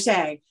 Sorry to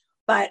say.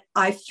 But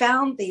I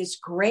found these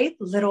great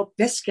little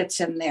biscuits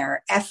in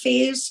there,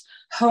 Effie's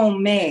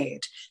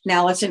Homemade.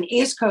 Now, it's an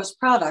East Coast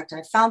product.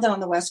 I found it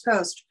on the West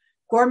Coast,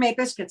 gourmet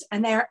biscuits,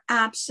 and they're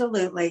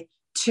absolutely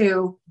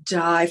to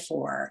die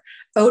for.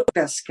 Oat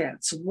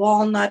biscuits,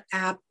 walnut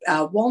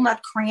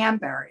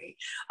cranberry,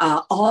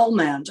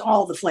 almond,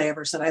 all the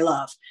flavors that I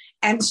love.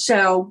 And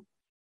so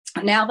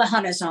now the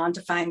hunt is on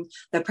to find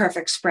the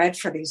perfect spread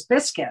for these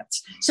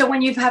biscuits. So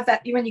when you get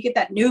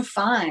that new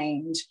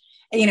find,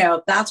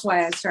 that's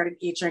why I started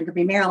Eat, Drink, and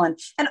Be Marilyn.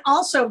 And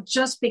also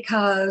just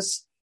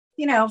because,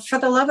 for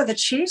the love of the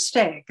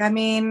cheesesteak. I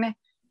mean,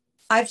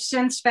 I've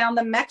since found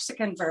the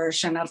Mexican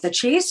version of the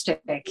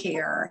cheesesteak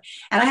here.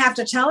 And I have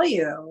to tell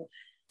you,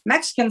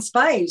 Mexican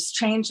spice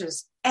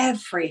changes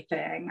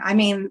everything. I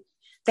mean,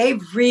 they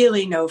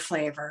really know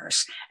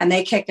flavors and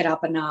they kick it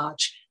up a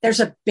notch. There's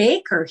a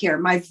baker here.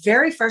 My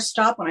very first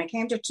stop when I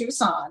came to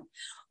Tucson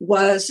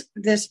was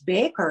this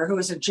baker who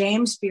was a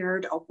James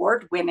Beard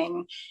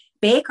award-winning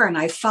baker, and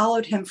I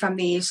followed him from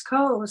the East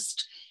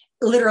Coast.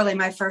 Literally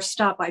my first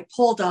stop, I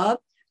pulled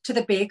up to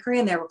the bakery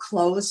and they were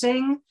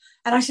closing.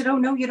 And I said, "Oh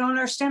no, you don't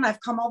understand. I've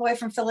come all the way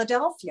from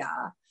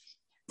Philadelphia."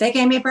 They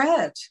gave me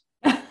bread.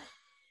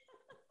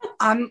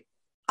 I'm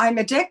I'm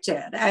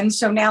addicted. And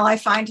so now I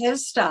find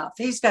his stuff.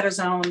 He's got his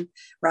own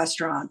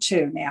restaurant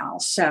too now.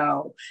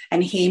 So,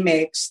 and he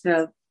makes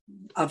a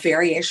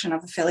variation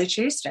of the Philly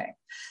cheesesteak.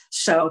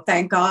 So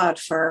thank God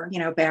for,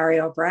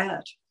 Barrio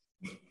bread.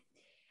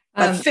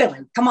 But Philly,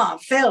 come on,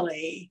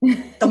 Philly.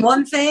 The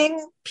one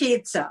thing,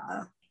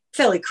 pizza.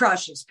 Philly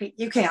crushes.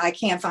 I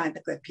can't find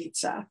the good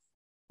pizza.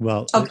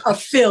 Well, a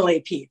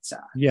Philly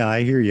pizza. Yeah,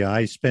 I hear you.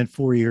 I spent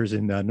 4 years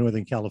in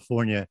Northern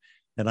California,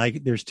 and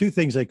there's two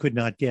things I could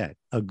not get: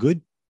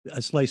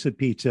 a slice of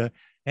pizza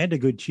and a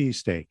good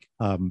cheesesteak.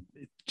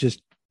 It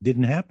just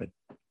didn't happen.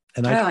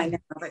 And I know.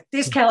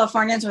 These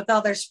Californians with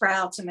all their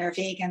sprouts and their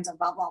vegans and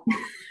blah, blah,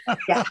 blah.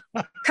 Yeah.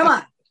 Come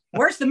on.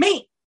 Where's the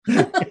meat?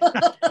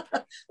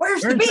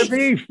 Where's the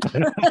beef?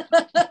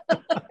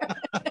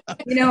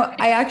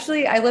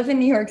 I live in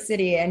New York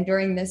City, and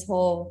during this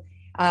whole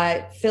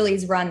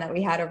Phillies run that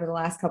we had over the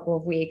last couple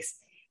of weeks,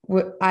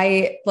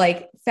 I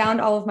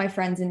found all of my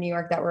friends in New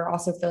York that were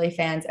also Philly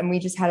fans, and we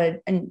just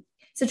had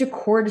such a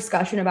core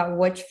discussion about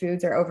which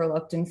foods are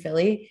overlooked in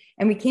Philly.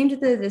 And we came to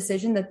the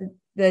decision that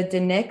the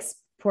DeNick's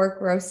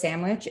pork roast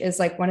sandwich is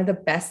one of the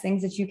best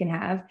things that you can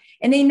have.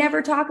 And they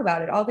never talk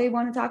about it. All they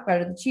want to talk about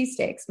are the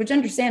cheesesteaks, which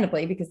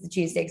understandably, because the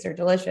cheesesteaks are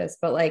delicious,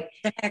 but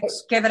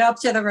give it up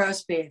to the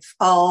roast beef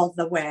all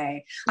the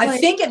way. I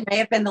think it may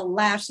have been the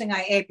last thing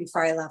I ate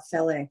before I left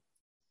Philly.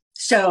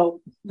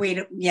 So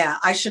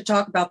I should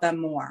talk about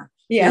them more.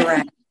 Yeah. You're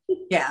right.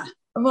 Yeah.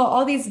 Well,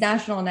 all these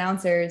national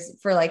announcers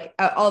for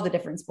all the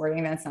different sporting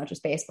events, not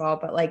just baseball,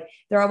 but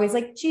they're always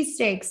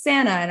cheesesteak,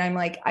 Santa. And I'm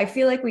I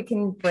feel like we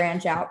can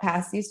branch out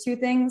past these two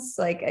things.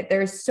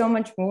 There's so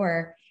much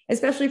more,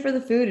 especially for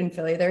the food in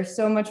Philly. There's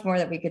so much more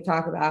that we could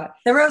talk about.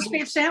 The roast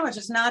beef sandwich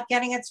is not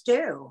getting its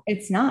due.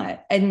 It's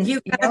not. And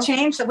you've got to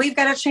change that. We've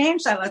got to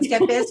change that. Let's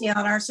get busy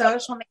on our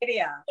social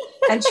media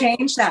and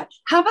change that.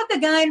 How about the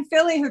guy in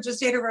Philly who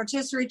just ate a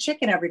rotisserie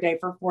chicken every day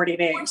for 40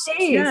 days?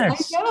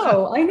 Yes.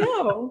 I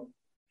know.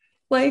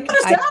 What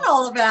is that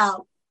all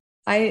about?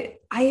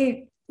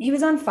 He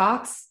was on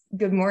Fox,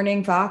 Good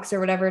Morning Fox or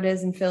whatever it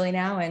is in Philly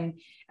now. And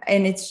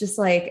it's just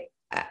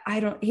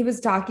he was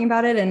talking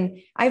about it. And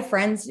I have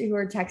friends who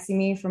are texting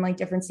me from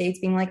different states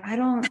being I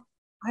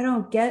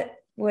don't get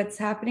what's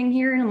happening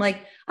here. And I'm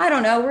I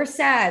don't know. We're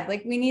sad.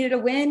 We needed a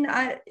win.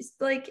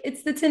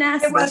 It's the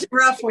tenacity. It was a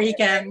rough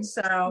weekend.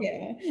 So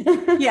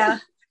yeah.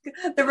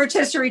 The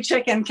rotisserie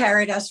chicken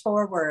carried us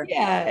forward.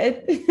 Yeah.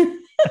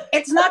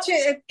 It's not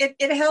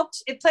it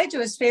helped. It played to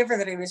his favor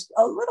that he was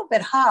a little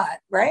bit hot,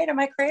 right? Am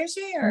I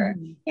crazy? Or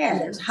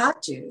it was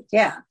hot dude.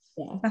 Yeah.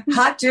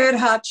 Hot dude,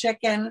 hot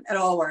chicken. It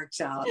all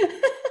works out.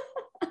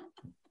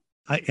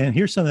 And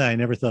here's something I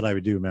never thought I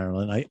would do,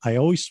 Marilyn. I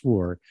always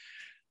swore,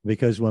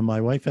 because when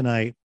my wife and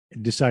I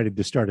decided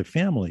to start a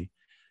family,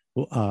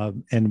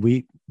 and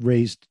we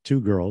raised two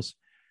girls,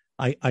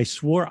 I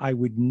swore I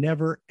would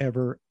never,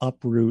 ever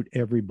uproot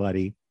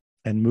everybody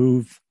and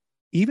move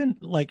even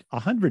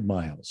 100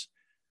 miles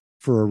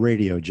for a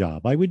radio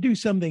job. I would do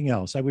something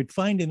else. I would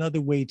find another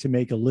way to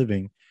make a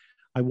living.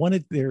 I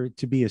wanted there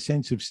to be a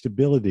sense of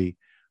stability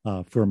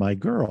for my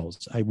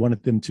girls. I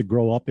wanted them to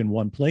grow up in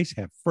one place,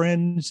 have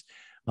friends,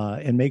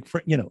 and make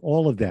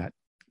all of that.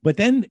 But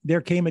then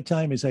there came a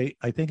time, as I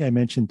think I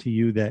mentioned to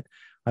you, that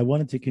I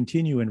wanted to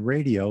continue in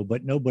radio,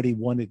 but nobody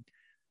wanted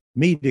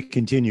me to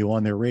continue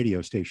on their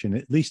radio station,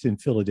 at least in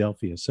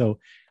Philadelphia. So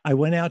I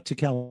went out to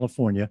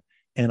California,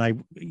 and I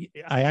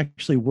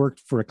actually worked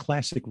for a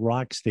classic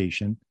rock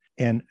station.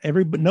 And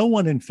no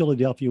one in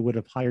Philadelphia would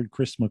have hired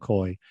Chris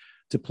McCoy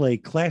to play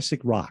classic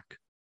rock.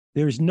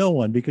 There's no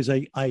one, because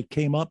I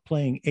came up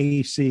playing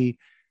AC,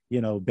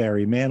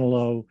 Barry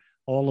Manilow,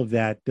 all of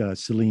that,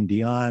 Celine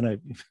Dion.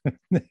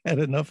 I had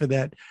enough of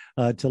that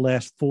to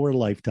last 4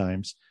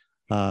 lifetimes.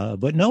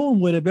 But no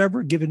one would have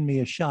ever given me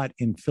a shot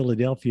in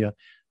Philadelphia.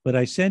 But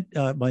I sent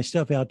my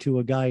stuff out to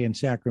a guy in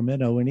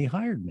Sacramento, and he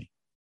hired me.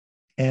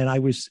 And I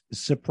was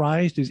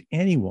surprised as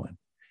anyone.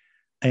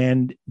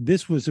 And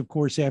this was, of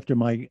course, after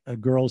my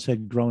girls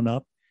had grown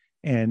up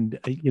and,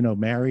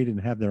 married and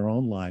have their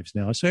own lives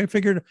now. So I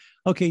figured,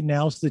 okay,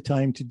 now's the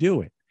time to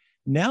do it.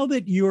 Now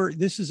that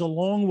this is a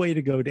long way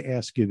to go to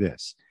ask you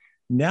this.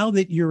 Now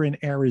that you're in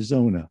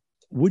Arizona,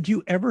 would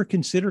you ever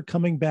consider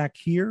coming back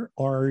here,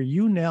 or are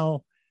you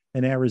now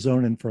an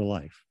Arizonan for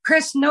life?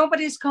 Chris,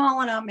 nobody's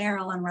calling out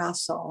Marilyn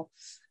Russell.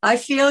 I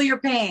feel your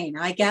pain.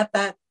 I get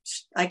that.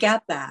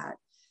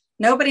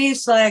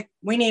 Nobody's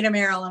we need a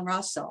Marilyn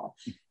Russell.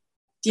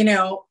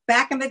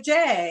 Back in the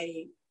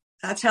day,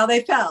 that's how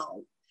they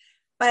felt.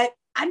 But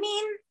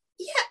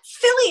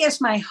Philly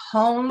is my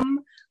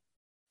home.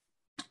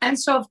 And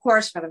so, of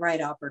course, for the right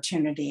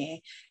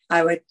opportunity,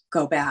 I would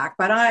go back.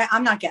 But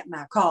I'm not getting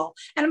that call.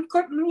 And of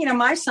course,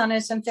 my son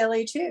is in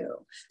Philly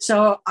too.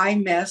 So I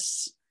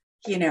miss,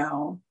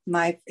 and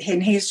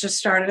he's just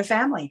started a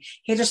family.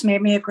 He just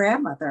made me a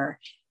grandmother.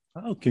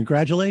 Oh,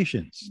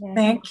 congratulations.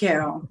 Thank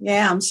you.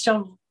 Yeah, I'm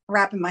still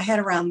wrapping my head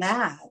around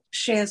that.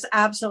 She is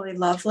absolutely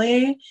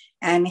lovely,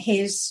 and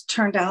he's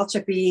turned out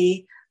to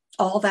be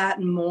all that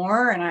and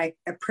more. And I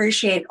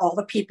appreciate all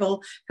the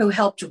people who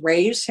helped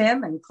raise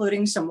him,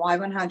 including some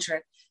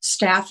Y100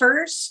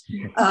 staffers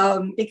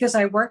because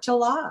I worked a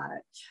lot.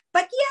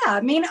 But yeah,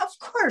 I mean, of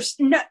course,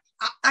 no,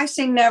 I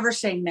say never.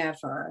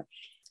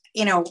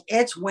 You know,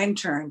 it's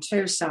winter in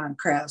Tucson,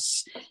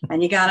 Chris,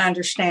 and you got to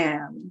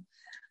understand,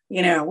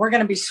 you know, we're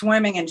going to be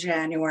swimming in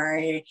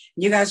January.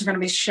 You guys are going to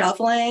be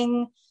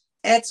shoveling.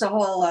 It's a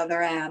whole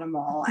other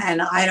animal.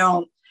 And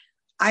I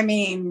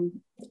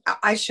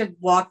should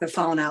walk the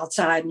phone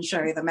outside and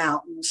show you the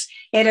mountains.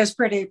 It is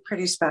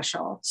pretty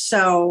special.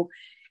 So,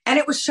 and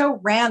it was so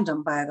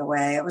random, by the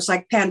way. It was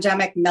like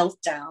pandemic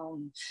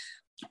meltdown.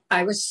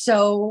 I was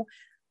so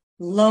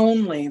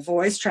lonely,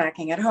 voice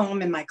tracking at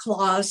home in my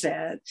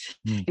closet,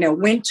 you know,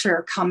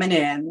 winter coming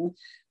in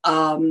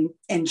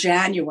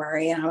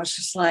January. And I was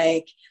just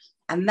like,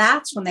 and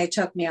that's when they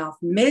took me off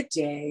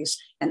middays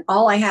and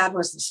all I had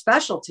was the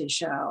specialty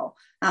show.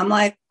 I'm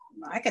like,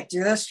 I could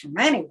do this from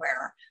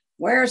anywhere.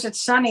 Where is it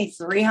sunny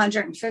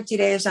 350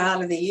 days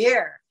out of the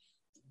year?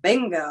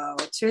 Bingo,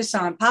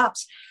 Tucson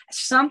pops.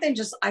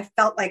 I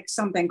felt like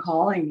something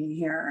calling me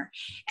here.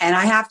 And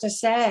I have to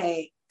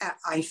say,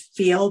 I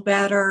feel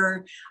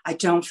better. I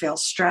don't feel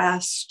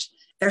stressed.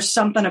 There's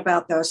something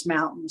about those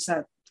mountains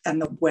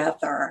and the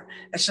weather.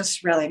 It's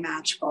just really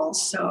magical.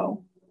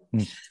 So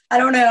I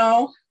don't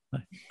know.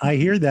 I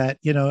hear that,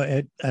 you know,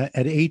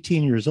 at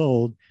 18 years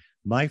old,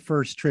 my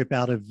first trip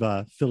out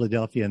of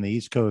Philadelphia and the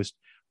East Coast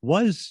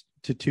was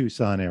to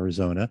Tucson,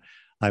 Arizona.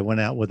 I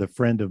went out with a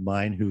friend of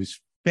mine whose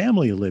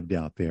family lived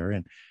out there,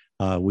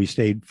 and we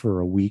stayed for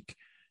a week,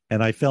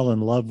 and I fell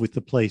in love with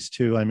the place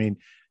too. I mean,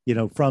 you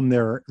know, from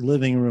their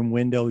living room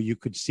window, you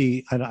could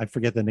see, I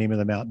forget the name of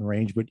the mountain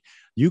range, but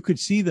you could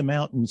see the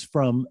mountains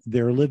from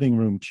their living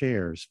room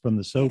chairs, from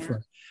the sofa.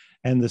 Yeah.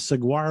 And the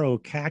saguaro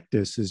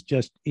cactus is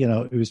just, you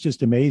know, it was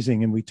just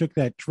amazing. And we took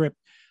that trip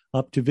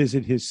up to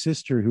visit his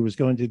sister, who was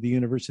going to the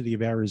University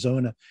of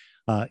Arizona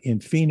in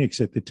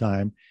Phoenix at the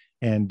time.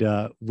 And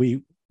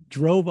we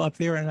drove up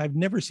there, and I've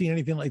never seen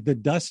anything like the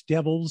dust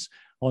devils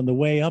on the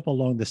way up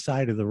along the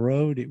side of the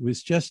road. It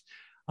was just,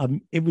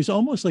 it was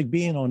almost like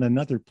being on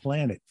another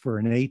planet for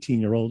an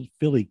 18-year-old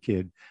Philly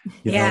kid.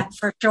 You know?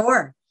 For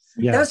sure.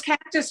 Yeah. Those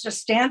cactus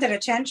just stand at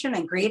attention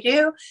and greet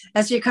you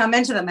as you come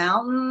into the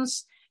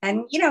mountains.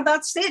 And, you know,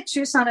 that's it.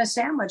 Tucson is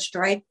sandwiched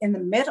right in the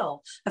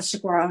middle of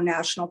Saguaro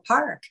National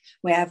Park.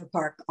 We have a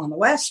park on the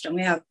west and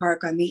we have a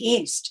park on the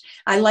east.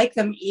 I like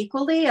them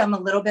equally. I'm a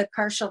little bit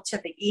partial to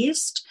the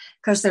east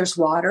because there's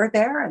water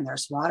there and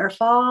there's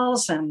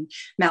waterfalls and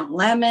Mount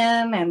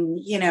Lemon. And,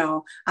 you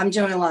know, I'm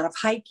doing a lot of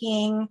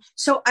hiking.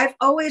 So I've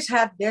always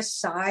had this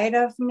side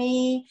of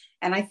me.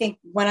 And I think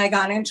when I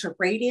got into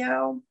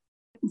radio,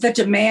 the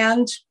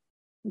demand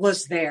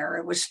was there.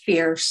 It was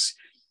fierce.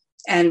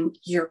 And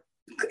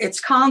it's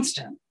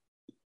constant.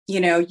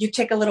 You know, you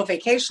take a little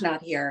vacation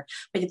out here,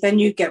 but then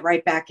you get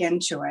right back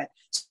into it.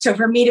 So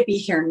for me to be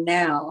here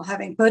now,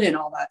 having put in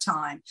all that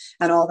time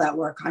and all that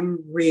work, I'm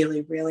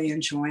really, really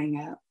enjoying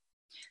it.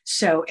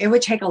 So it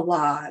would take a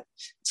lot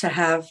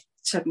to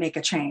make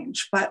a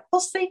change, but we'll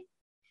see.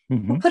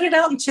 Mm-hmm. We'll put it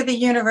out into the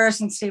universe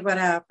and see what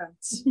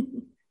happens.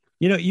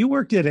 You know, you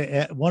worked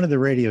at one of the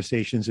radio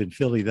stations in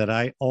Philly that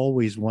I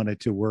always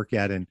wanted to work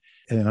at, and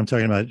I'm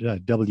talking about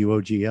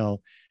WOGL.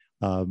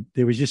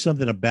 There was just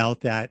something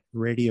about that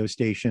radio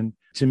station.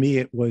 To me,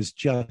 it was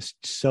just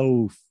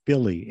so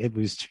Philly. It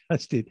was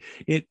just,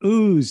 it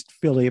oozed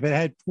Philly. If it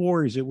had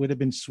pores, it would have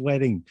been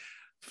sweating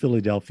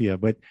Philadelphia.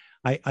 But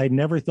I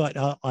never thought,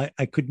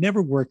 I could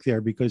never work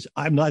there because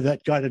I'm not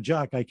that kind of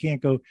jock. I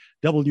can't go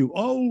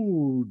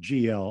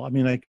WOGL. I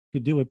mean, I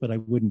could do it, but I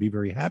wouldn't be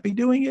very happy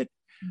doing it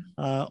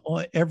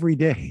every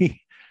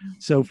day.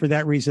 So for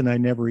that reason, I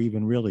never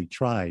even really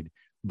tried.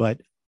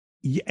 But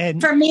and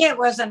for me, it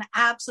was an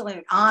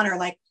absolute honor,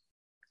 like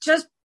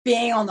just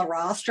being on the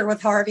roster with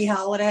Harvey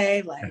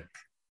Holiday, like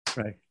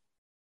right.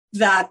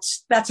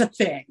 That's a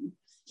thing,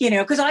 you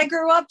know, because I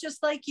grew up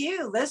just like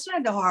you,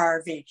 listening to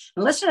Harvey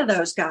and listening to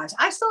those guys.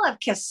 I still have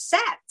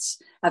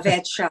cassettes of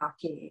Ed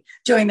Shockey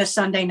doing the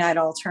Sunday Night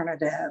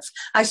Alternative.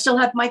 I still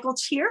have Michael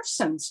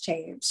Tierson's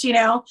tapes, you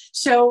know,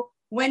 so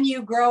when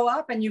you grow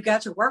up and you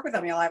get to work with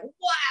them, you're like,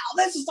 wow,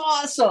 this is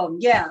awesome.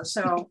 Yeah.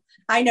 So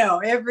I know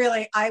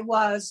I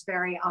was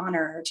very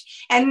honored.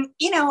 And,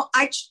 you know,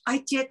 I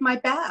did my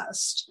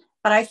best,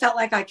 but I felt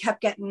like I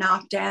kept getting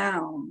knocked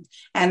down.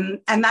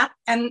 And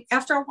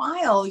after a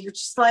while, you're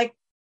just like,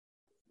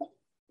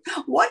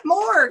 what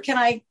more can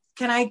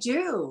I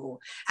do?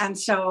 And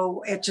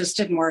so it just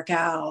didn't work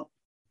out.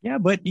 Yeah.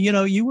 But, you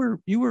know, you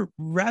were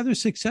rather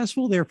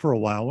successful there for a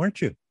while,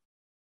 weren't you?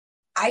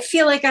 I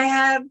feel like I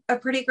had a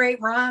pretty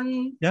great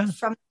run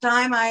from the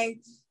time I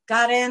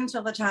got in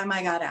till the time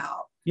I got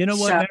out. You know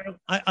what,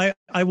 Marilyn?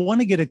 I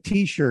want to get a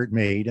T-shirt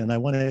made, and I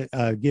want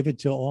to give it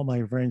to all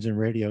my friends in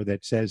radio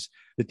that says,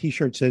 the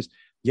T-shirt says,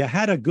 you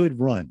had a good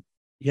run.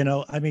 You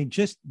know, I mean,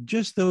 just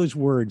those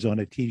words on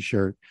a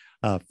T-shirt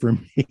for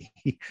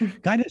me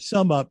kind of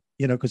sum up,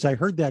 you know, because I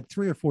heard that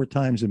 3 or 4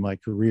 times in my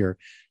career,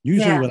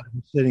 usually when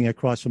I'm sitting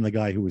across from the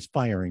guy who was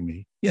firing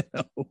me, you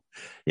know.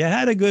 You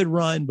had a good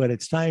run, but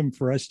it's time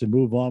for us to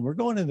move on. We're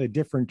going in a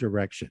different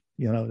direction.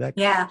 You know that.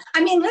 Yeah.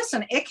 I mean,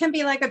 listen, it can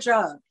be like a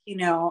drug.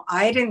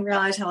 I didn't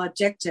realize how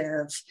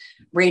addictive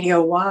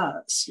radio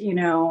was,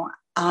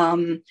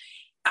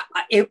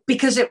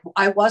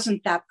 I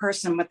wasn't that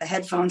person with the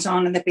headphones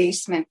on in the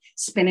basement,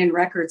 spinning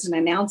records and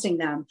announcing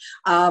them.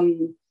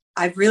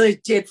 I really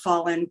did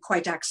fall in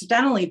quite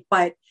accidentally,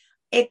 but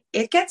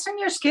it gets in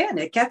your skin.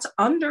 It gets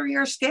under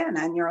your skin.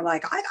 And you're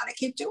like, I got to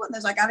keep doing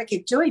this. I got to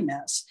keep doing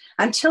this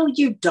until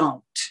you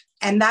don't.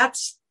 And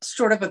that's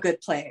sort of a good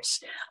place.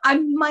 I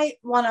might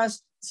want to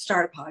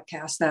start a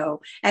podcast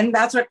though. And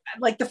that's what,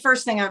 like the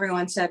first thing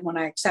everyone said when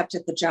I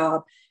accepted the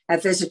job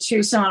at Visit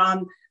Tucson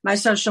on my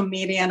social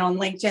media and on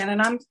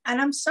LinkedIn.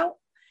 And I'm so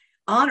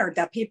honored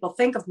that people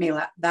think of me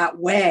that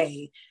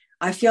way.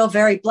 I feel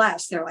very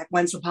blessed. They're like,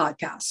 when's the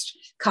podcast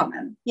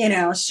coming?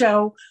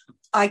 So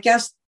I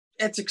guess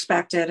it's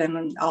expected,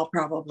 and I'll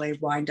probably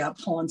wind up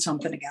pulling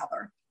something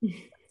together.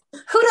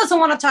 Who doesn't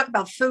want to talk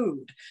about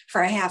food for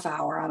a half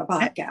hour on a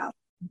podcast?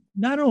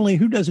 Not only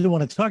who doesn't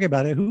want to talk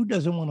about it, who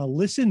doesn't want to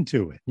listen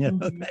to it?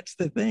 That's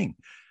the thing.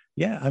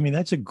 Yeah. I mean,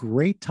 that's a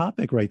great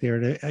topic right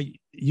there.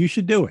 You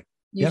should do it.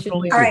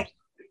 Definitely. All right.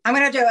 I'm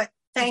going to do it.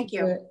 Thank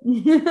you.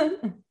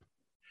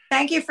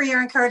 Thank you for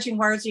your encouraging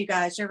words, you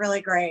guys. You're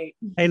really great.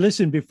 Hey,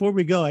 listen, before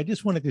we go, I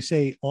just wanted to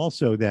say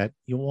also that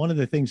one of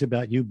the things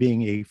about you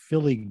being a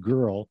Philly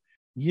girl,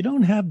 you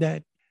don't have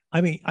that.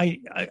 I mean,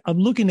 I'm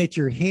looking at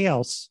your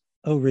house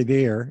over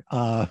there.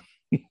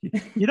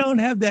 You don't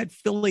have that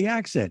Philly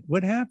accent.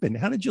 What happened?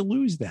 How did you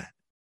lose that?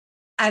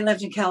 I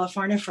lived in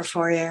California for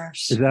 4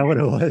 years. Is that what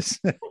it was?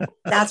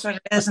 That's what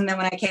it is. And then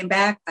when I came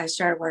back, I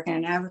started working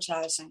in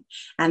advertising.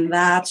 And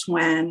that's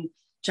when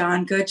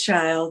John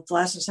Goodchild,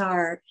 bless his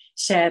heart,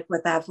 said,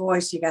 with that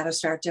voice, you got to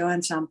start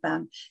doing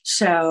something.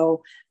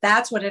 So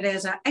that's what it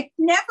is. I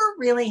never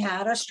really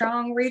had a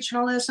strong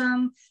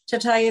regionalism, to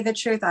tell you the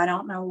truth. I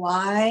don't know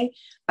why,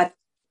 but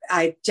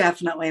I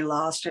definitely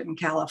lost it in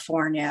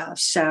California.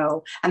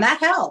 So, and that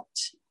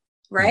helped,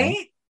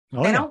 right? Mm-hmm.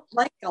 Oh, I yeah. don't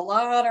like a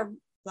lot of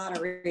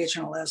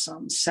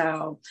regionalism.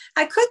 So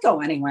I could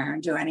go anywhere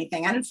and do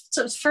anything. And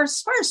so as far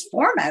as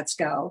formats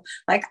go,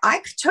 like I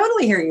could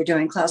totally hear you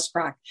doing classic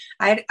rock.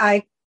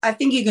 I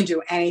think you can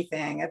do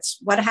anything. It's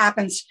what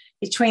happens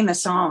between the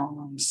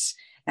songs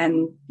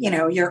and,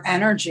 your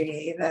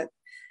energy that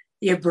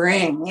you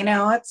bring,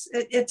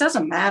 it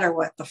doesn't matter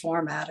what the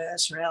format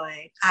is,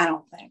 really. I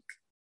don't think.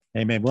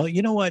 Amen. Well,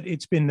 you know what?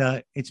 It's been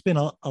a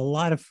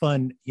lot of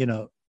fun,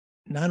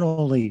 not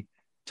only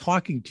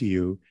talking to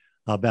you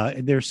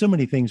about, there's so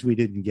many things we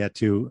didn't get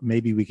to.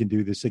 Maybe we can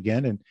do this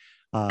again. And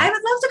I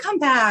would love to come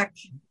back.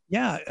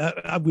 Yeah,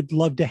 I would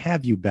love to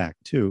have you back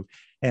too.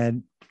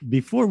 And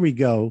before we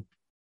go,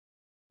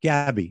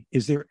 Gabby,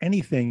 is there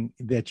anything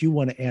that you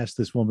want to ask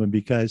this woman?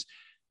 Because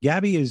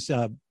Gabby is,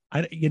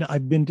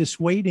 I've been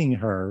dissuading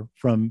her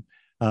from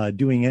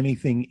doing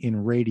anything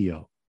in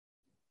radio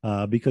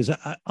because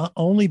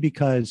only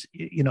because,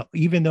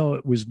 even though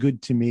it was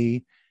good to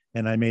me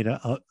and I made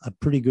a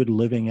pretty good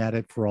living at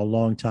it for a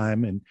long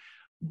time, and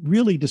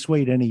really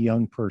dissuade any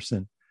young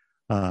person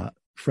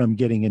from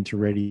getting into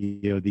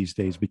radio these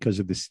days because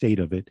of the state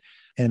of it.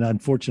 And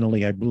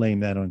unfortunately, I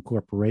blame that on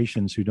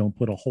corporations who don't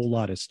put a whole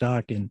lot of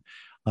stock in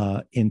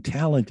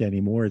talent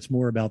anymore. It's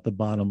more about the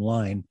bottom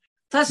line.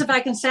 Plus, if I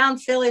can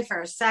sound Philly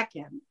for a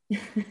second,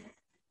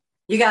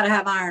 you got to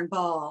have iron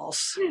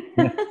balls.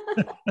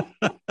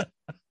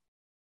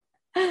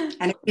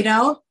 And if you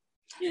don't,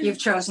 you've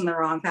chosen the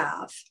wrong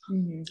path.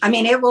 Mm-hmm. I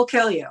mean, it will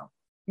kill you.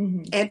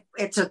 Mm-hmm.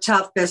 It's a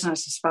tough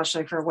business,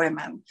 especially for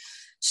women.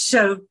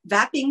 So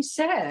that being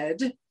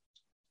said,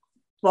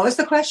 what was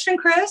the question,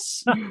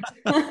 Chris?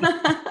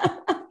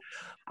 I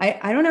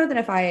don't know that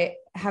if I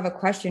have a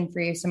question for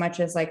you so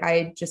much as like,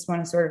 I just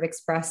want to sort of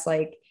express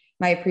like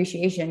my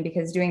appreciation,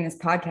 because doing this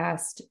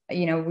podcast,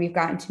 we've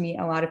gotten to meet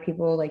a lot of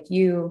people like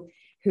you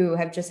who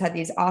have just had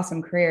these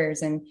awesome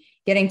careers, and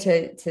getting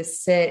to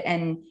sit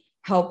and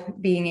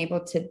help being able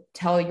to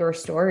tell your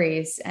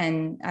stories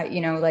and,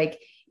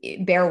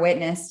 bear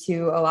witness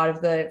to a lot of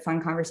the fun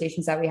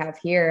conversations that we have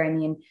here. I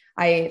mean,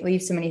 I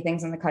leave so many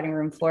things on the cutting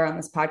room floor on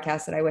this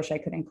podcast that I wish I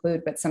could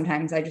include, but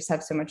sometimes I just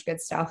have so much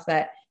good stuff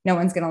that no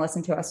one's going to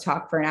listen to us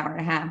talk for an hour and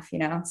a half,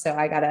 so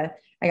I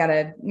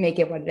gotta make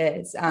it what it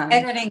is.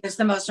 Editing is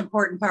the most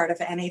important part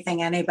of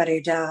anything anybody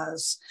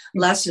does.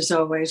 Less is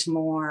always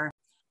more.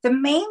 The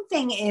main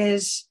thing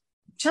is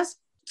just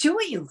do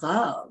what you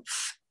love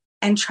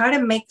and try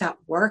to make that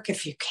work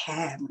if you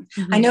can.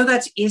 Mm-hmm. I know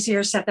that's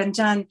easier said than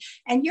done.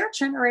 And your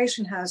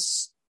generation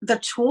has the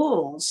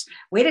tools.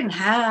 We didn't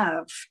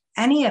have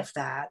any of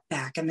that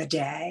back in the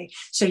day.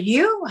 So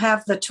you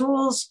have the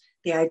tools,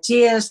 the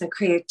ideas, the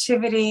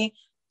creativity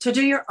to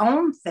do your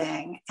own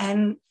thing.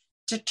 And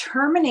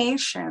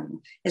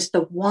determination is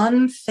the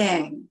one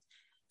thing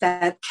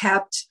that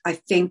kept, I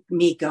think,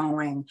 me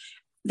going.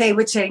 They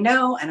would say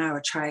no, and I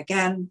would try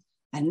again.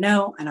 And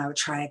no, and I would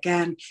try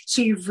again.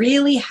 So you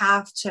really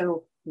have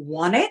to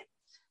want it,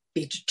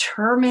 be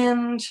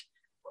determined,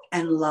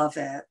 and love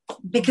it,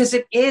 because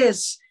it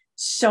is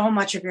so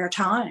much of your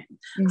time.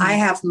 Mm-hmm. I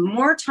have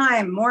more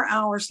time, more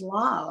hours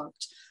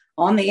logged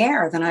on the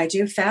air than I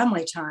do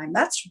family time.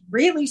 That's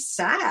really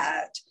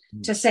sad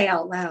to say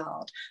out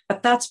loud,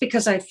 but that's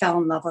because I fell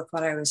in love with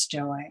what I was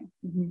doing.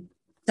 Mm-hmm.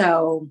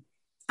 So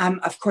I'm,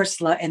 of course,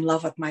 in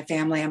love with my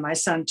family and my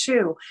son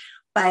too,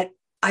 but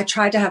I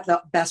tried to have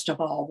the best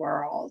of all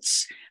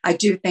worlds. I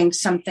do think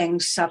some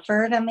things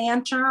suffered in the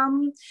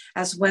interim.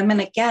 As women,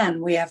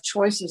 again, we have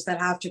choices that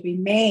have to be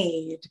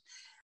made,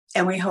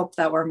 and we hope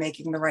that we're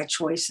making the right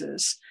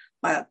choices.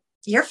 But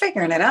you're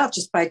figuring it out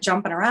just by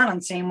jumping around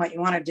and seeing what you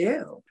want to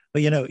do.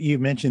 But, you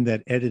mentioned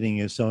that editing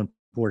is so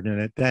important,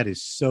 and that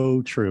is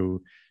so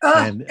true. Oh,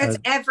 and it's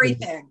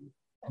everything.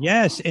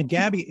 Yes. And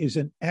Gabby is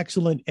an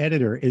excellent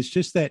editor. It's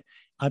just that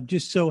I'm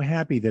just so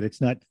happy that it's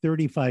not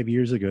 35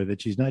 years ago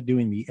that she's not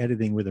doing the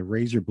editing with a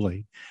razor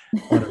blade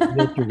on a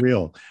reel to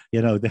reel.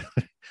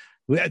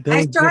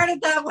 I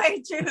started that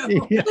way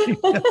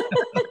too.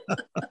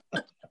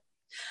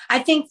 I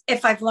think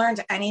if I've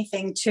learned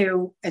anything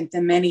too in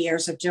the many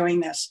years of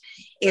doing this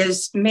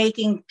is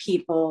making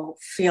people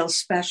feel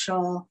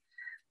special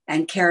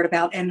and cared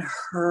about and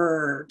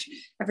heard.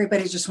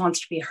 Everybody just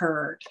wants to be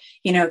heard.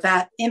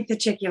 That in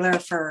particular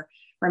for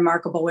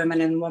Remarkable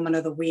Women and Woman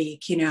of the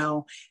Week,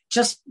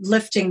 just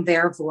lifting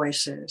their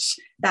voices.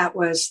 That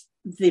was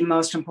the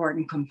most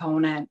important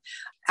component.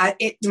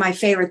 My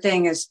favorite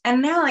thing is,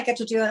 and now I get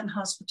to do that in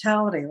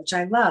hospitality, which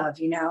I love,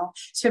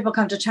 So people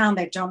come to town,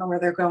 they don't know where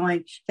they're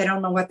going, they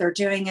don't know what they're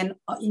doing, and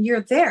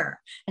you're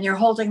there and you're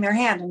holding their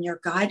hand and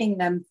you're guiding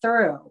them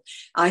through.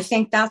 I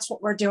think that's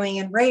what we're doing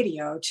in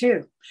radio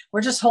too.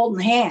 We're just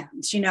holding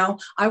hands,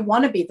 I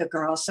want to be the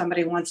girl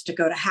somebody wants to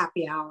go to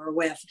happy hour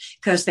with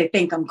because they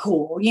think I'm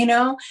cool,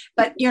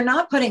 but you're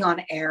not putting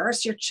on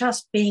airs, you're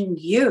just being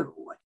you.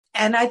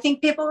 And I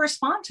think people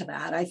respond to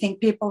that. I think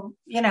people,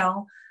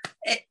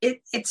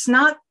 it's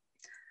not,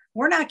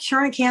 we're not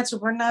curing cancer.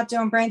 We're not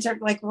doing brain surgery.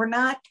 Like, we're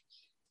not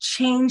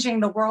changing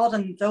the world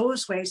in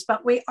those ways,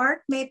 but we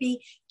are maybe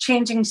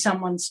changing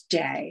someone's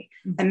day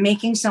and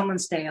making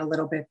someone's day a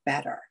little bit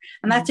better.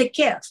 And that's a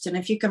gift. And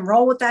if you can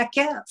roll with that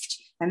gift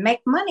and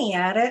make money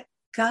at it,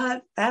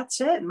 God,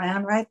 that's it,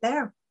 man, right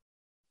there.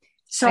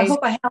 So I hope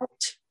I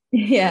helped.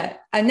 Yeah,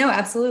 no,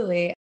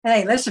 absolutely.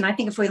 Hey, listen, I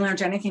think if we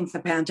learned anything from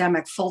the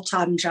pandemic,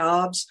 full-time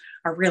jobs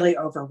are really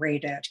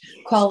overrated.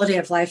 Quality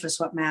of life is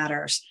what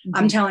matters. Mm-hmm.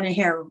 I'm telling you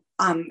here,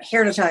 I'm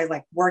here to tell you,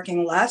 like,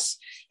 working less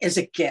is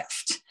a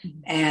gift. Mm-hmm.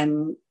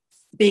 And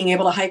being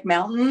able to hike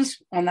mountains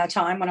on that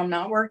time when I'm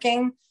not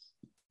working,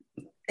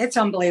 it's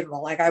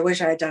unbelievable. Like, I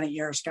wish I had done it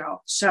years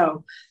ago.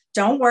 So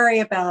don't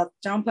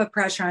put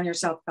pressure on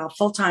yourself about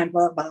full-time,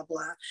 blah, blah,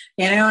 blah.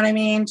 You know what I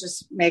mean?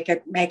 Just make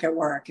it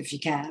work if you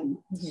can.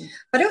 Mm-hmm.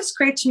 But it was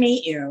great to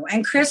meet you.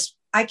 And Chris,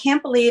 I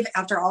can't believe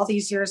after all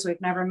these years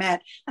we've never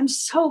met. I'm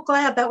so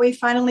glad that we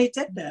finally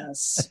did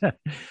this.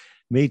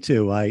 Me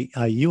too.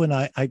 You and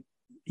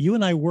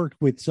I worked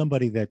with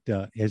somebody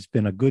that has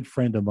been a good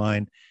friend of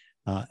mine,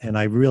 and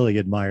I really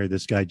admire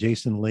this guy,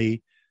 Jason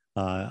Lee,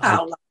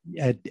 at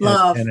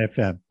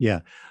NFM.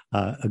 Yeah,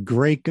 a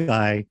great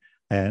guy.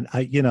 And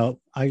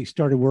I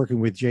started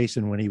working with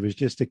Jason when he was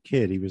just a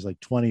kid. He was like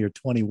 20 or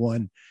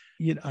 21.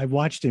 I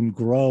watched him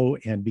grow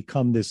and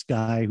become this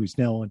guy who's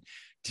now on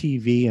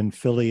TV in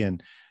Philly.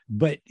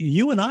 But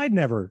you and I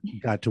never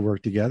got to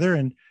work together.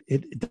 And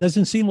it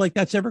doesn't seem like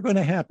that's ever going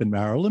to happen,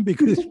 Marilyn,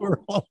 because we're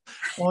all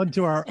on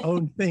to our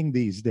own thing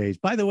these days.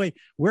 By the way,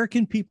 where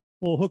can people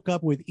hook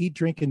up with Eat,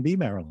 Drink, and Be,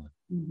 Marilyn?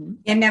 Mm-hmm.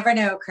 You never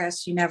know,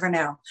 Chris. You never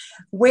know.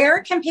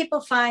 Where can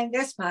people find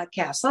this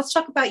podcast? Let's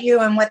talk about you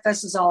and what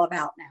this is all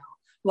about now.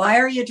 Why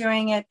are you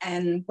doing it,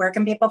 and where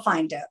can people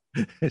find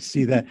it?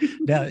 See that?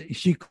 Now,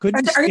 she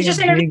couldn't. Are you just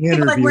interviewing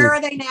people like, where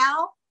are they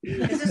now?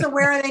 Is this a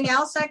Where Are They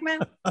Now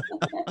segment?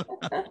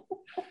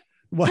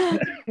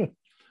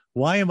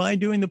 Why am I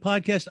doing the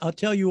podcast? I'll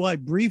tell you why.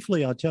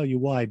 Briefly, I'll tell you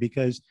why.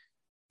 Because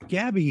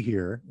Gabby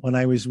here, when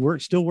I was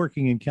still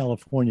working in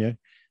California,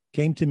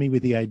 came to me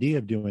with the idea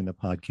of doing the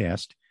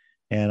podcast.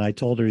 And I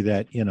told her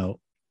that,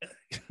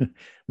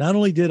 not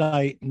only did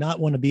I not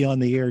want to be on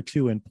the air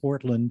too in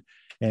Portland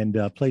and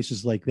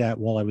places like that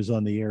while I was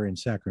on the air in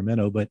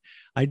Sacramento, but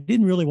I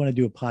didn't really want to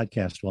do a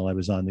podcast while I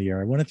was on the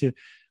air.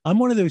 I'm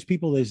one of those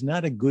people that's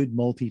not a good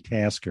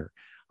multitasker.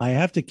 I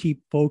have to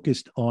keep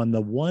focused on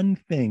the one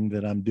thing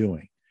that I'm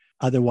doing.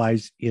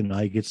 Otherwise,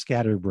 I get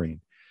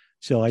scatterbrained.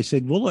 So I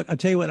said, well, look, I'll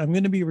tell you what, I'm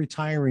going to be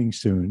retiring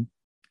soon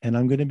and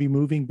I'm going to be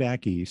moving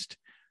back east.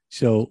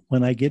 So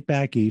when I get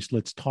back east,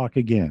 let's talk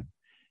again.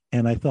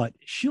 And I thought,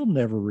 she'll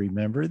never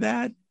remember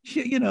that.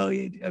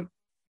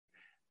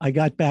 I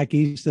got back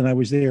east and I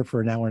was there for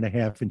an hour and a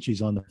half and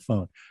she's on the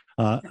phone.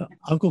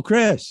 Uncle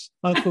Chris,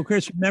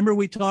 remember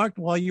we talked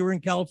while you were in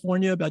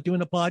California about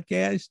doing a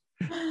podcast?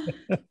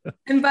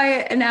 And by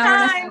an hour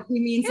and a half, he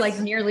means like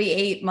nearly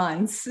 8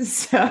 months.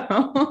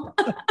 So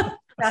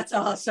that's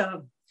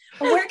awesome.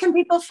 Well, where can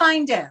people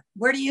find it?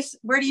 Where do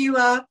you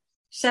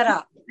set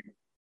up?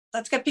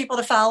 Let's get people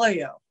to follow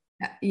you.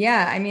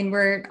 Yeah, I mean,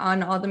 we're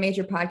on all the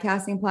major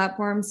podcasting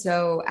platforms.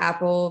 So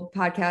Apple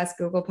Podcasts,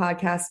 Google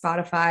Podcasts,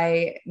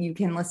 Spotify, you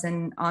can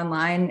listen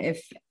online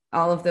if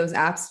all of those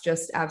apps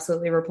just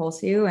absolutely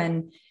repulse you.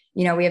 And,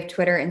 we have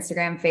Twitter,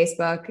 Instagram,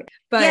 Facebook.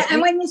 But yeah,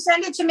 and when you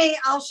send it to me,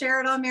 I'll share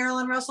it on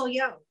Marilyn Russell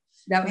Yo.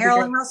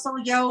 Marilyn Russell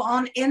Yo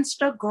on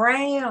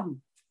Instagram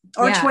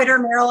or Twitter,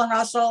 Marilyn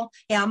Russell.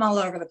 Yeah, I'm all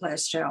over the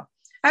place too. All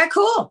right,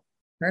 cool.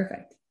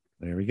 Perfect.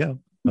 There we go.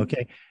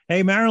 Okay.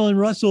 Hey, Marilyn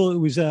Russell, it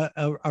was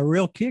a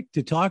real kick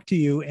to talk to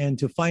you and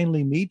to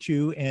finally meet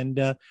you.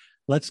 And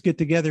let's get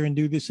together and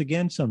do this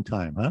again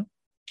sometime, huh?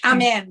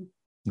 I'm in.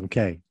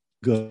 Okay,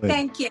 good.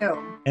 Thank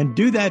you. And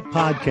do that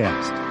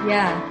podcast.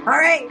 Yeah. All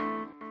right.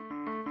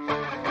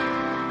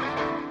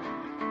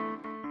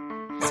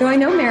 So I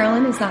know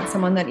Marilyn is not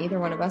someone that either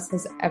one of us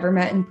has ever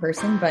met in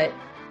person, but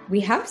we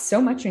have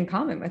so much in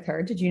common with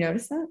her. Did you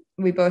notice that?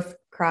 We both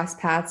cross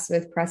paths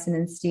with Preston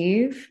and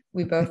Steve.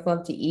 We both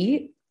love to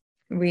eat.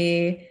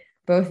 We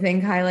both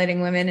think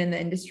highlighting women in the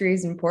industry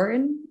is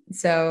important.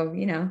 So,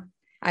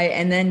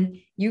 and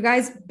then you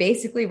guys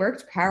basically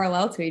worked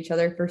parallel to each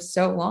other for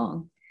so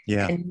long.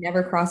 Yeah. And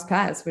never crossed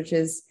paths, which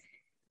is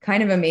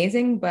kind of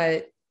amazing,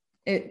 but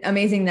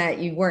amazing that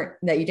you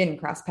didn't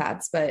cross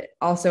paths, but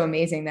also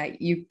amazing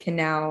that you can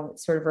now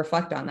sort of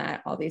reflect on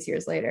that all these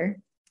years later.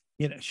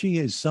 She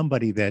is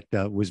somebody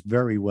that was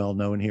very well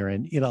known here.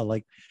 And,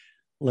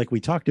 like we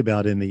talked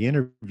about in the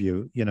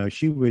interview,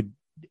 she would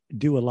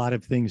do a lot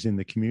of things in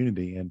the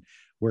community and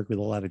work with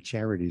a lot of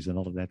charities and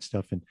all of that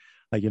stuff. And,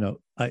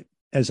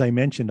 as I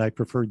mentioned, I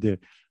preferred to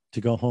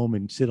go home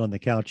and sit on the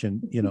couch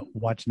and,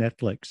 watch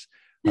Netflix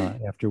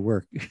after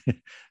work.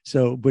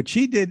 But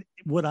she did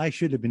what I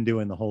should have been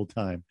doing the whole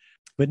time.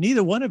 But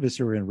neither one of us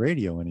are in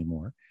radio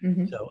anymore.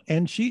 Mm-hmm. So,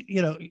 and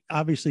she,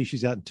 obviously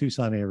she's out in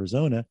Tucson,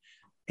 Arizona.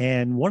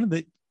 And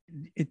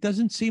it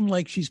doesn't seem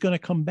like she's going to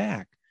come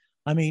back.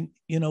 I mean,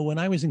 when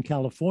I was in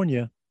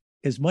California,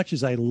 as much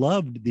as I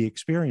loved the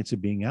experience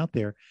of being out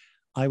there,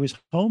 I was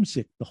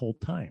homesick the whole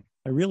time.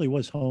 I really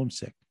was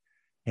homesick.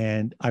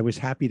 And I was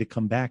happy to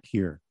come back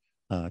here,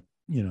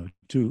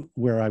 to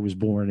where I was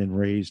born and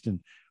raised and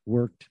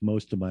worked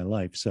most of my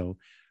life. So,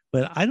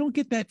 but I don't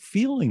get that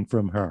feeling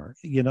from her,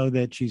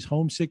 that she's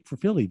homesick for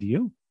Philly. Do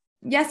you?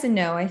 Yes and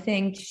no. I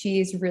think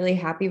she's really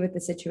happy with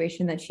the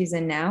situation that she's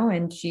in now.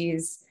 And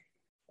she's,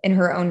 in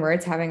her own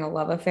words, having a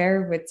love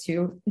affair with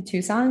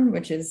Tucson,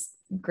 which is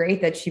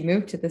great that she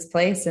moved to this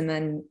place and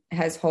then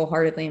has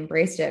wholeheartedly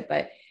embraced it.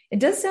 But it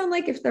does sound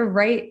like if the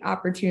right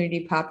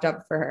opportunity popped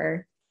up for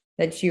her,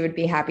 that she would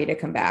be happy to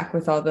come back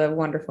with all the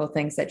wonderful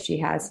things that she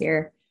has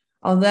here.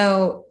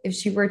 Although if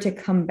she were to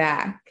come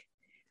back,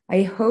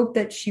 I hope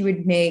that she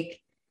would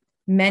make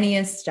many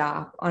a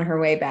stop on her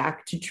way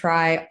back to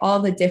try all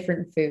the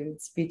different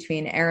foods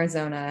between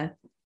Arizona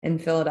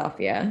and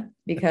Philadelphia,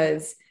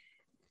 because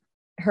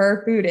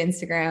her food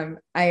Instagram,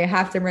 I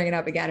have to bring it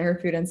up again. Her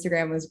food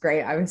Instagram was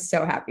great. I was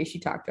so happy she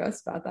talked to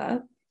us about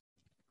that.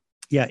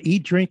 Yeah.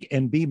 Eat, drink,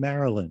 and be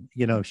Marilyn.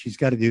 She's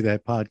got to do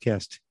that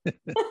podcast.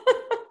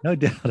 No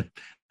doubt.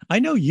 I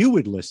know you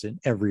would listen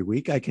every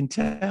week. I can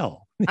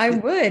tell. I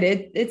would.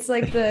 It's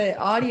like the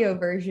audio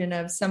version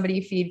of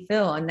Somebody Feed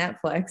Phil on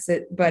Netflix.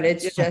 But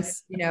it's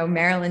just,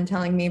 Marilyn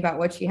telling me about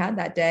what she had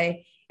that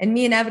day and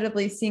me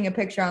inevitably seeing a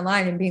picture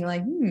online and being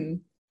like,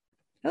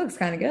 that looks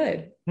kind of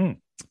good.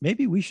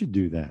 Maybe we should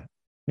do that.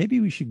 Maybe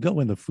we should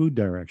go in the food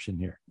direction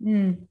here.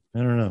 I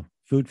don't know.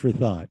 Food for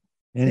thought.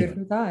 Anyway. Food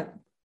for thought.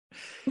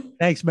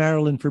 Thanks,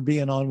 Marilyn, for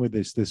being on with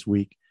us this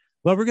week.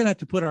 Well, we're going to have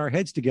to put our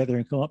heads together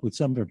and come up with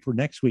something for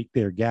next week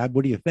there, Gab.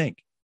 What do you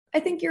think? I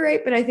think you're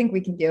right, but I think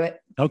we can do it.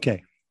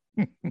 Okay.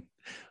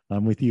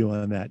 I'm with you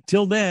on that.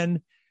 Till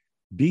then,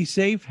 be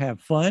safe,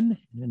 have fun,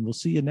 and we'll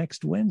see you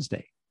next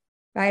Wednesday.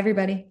 Bye,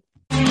 everybody.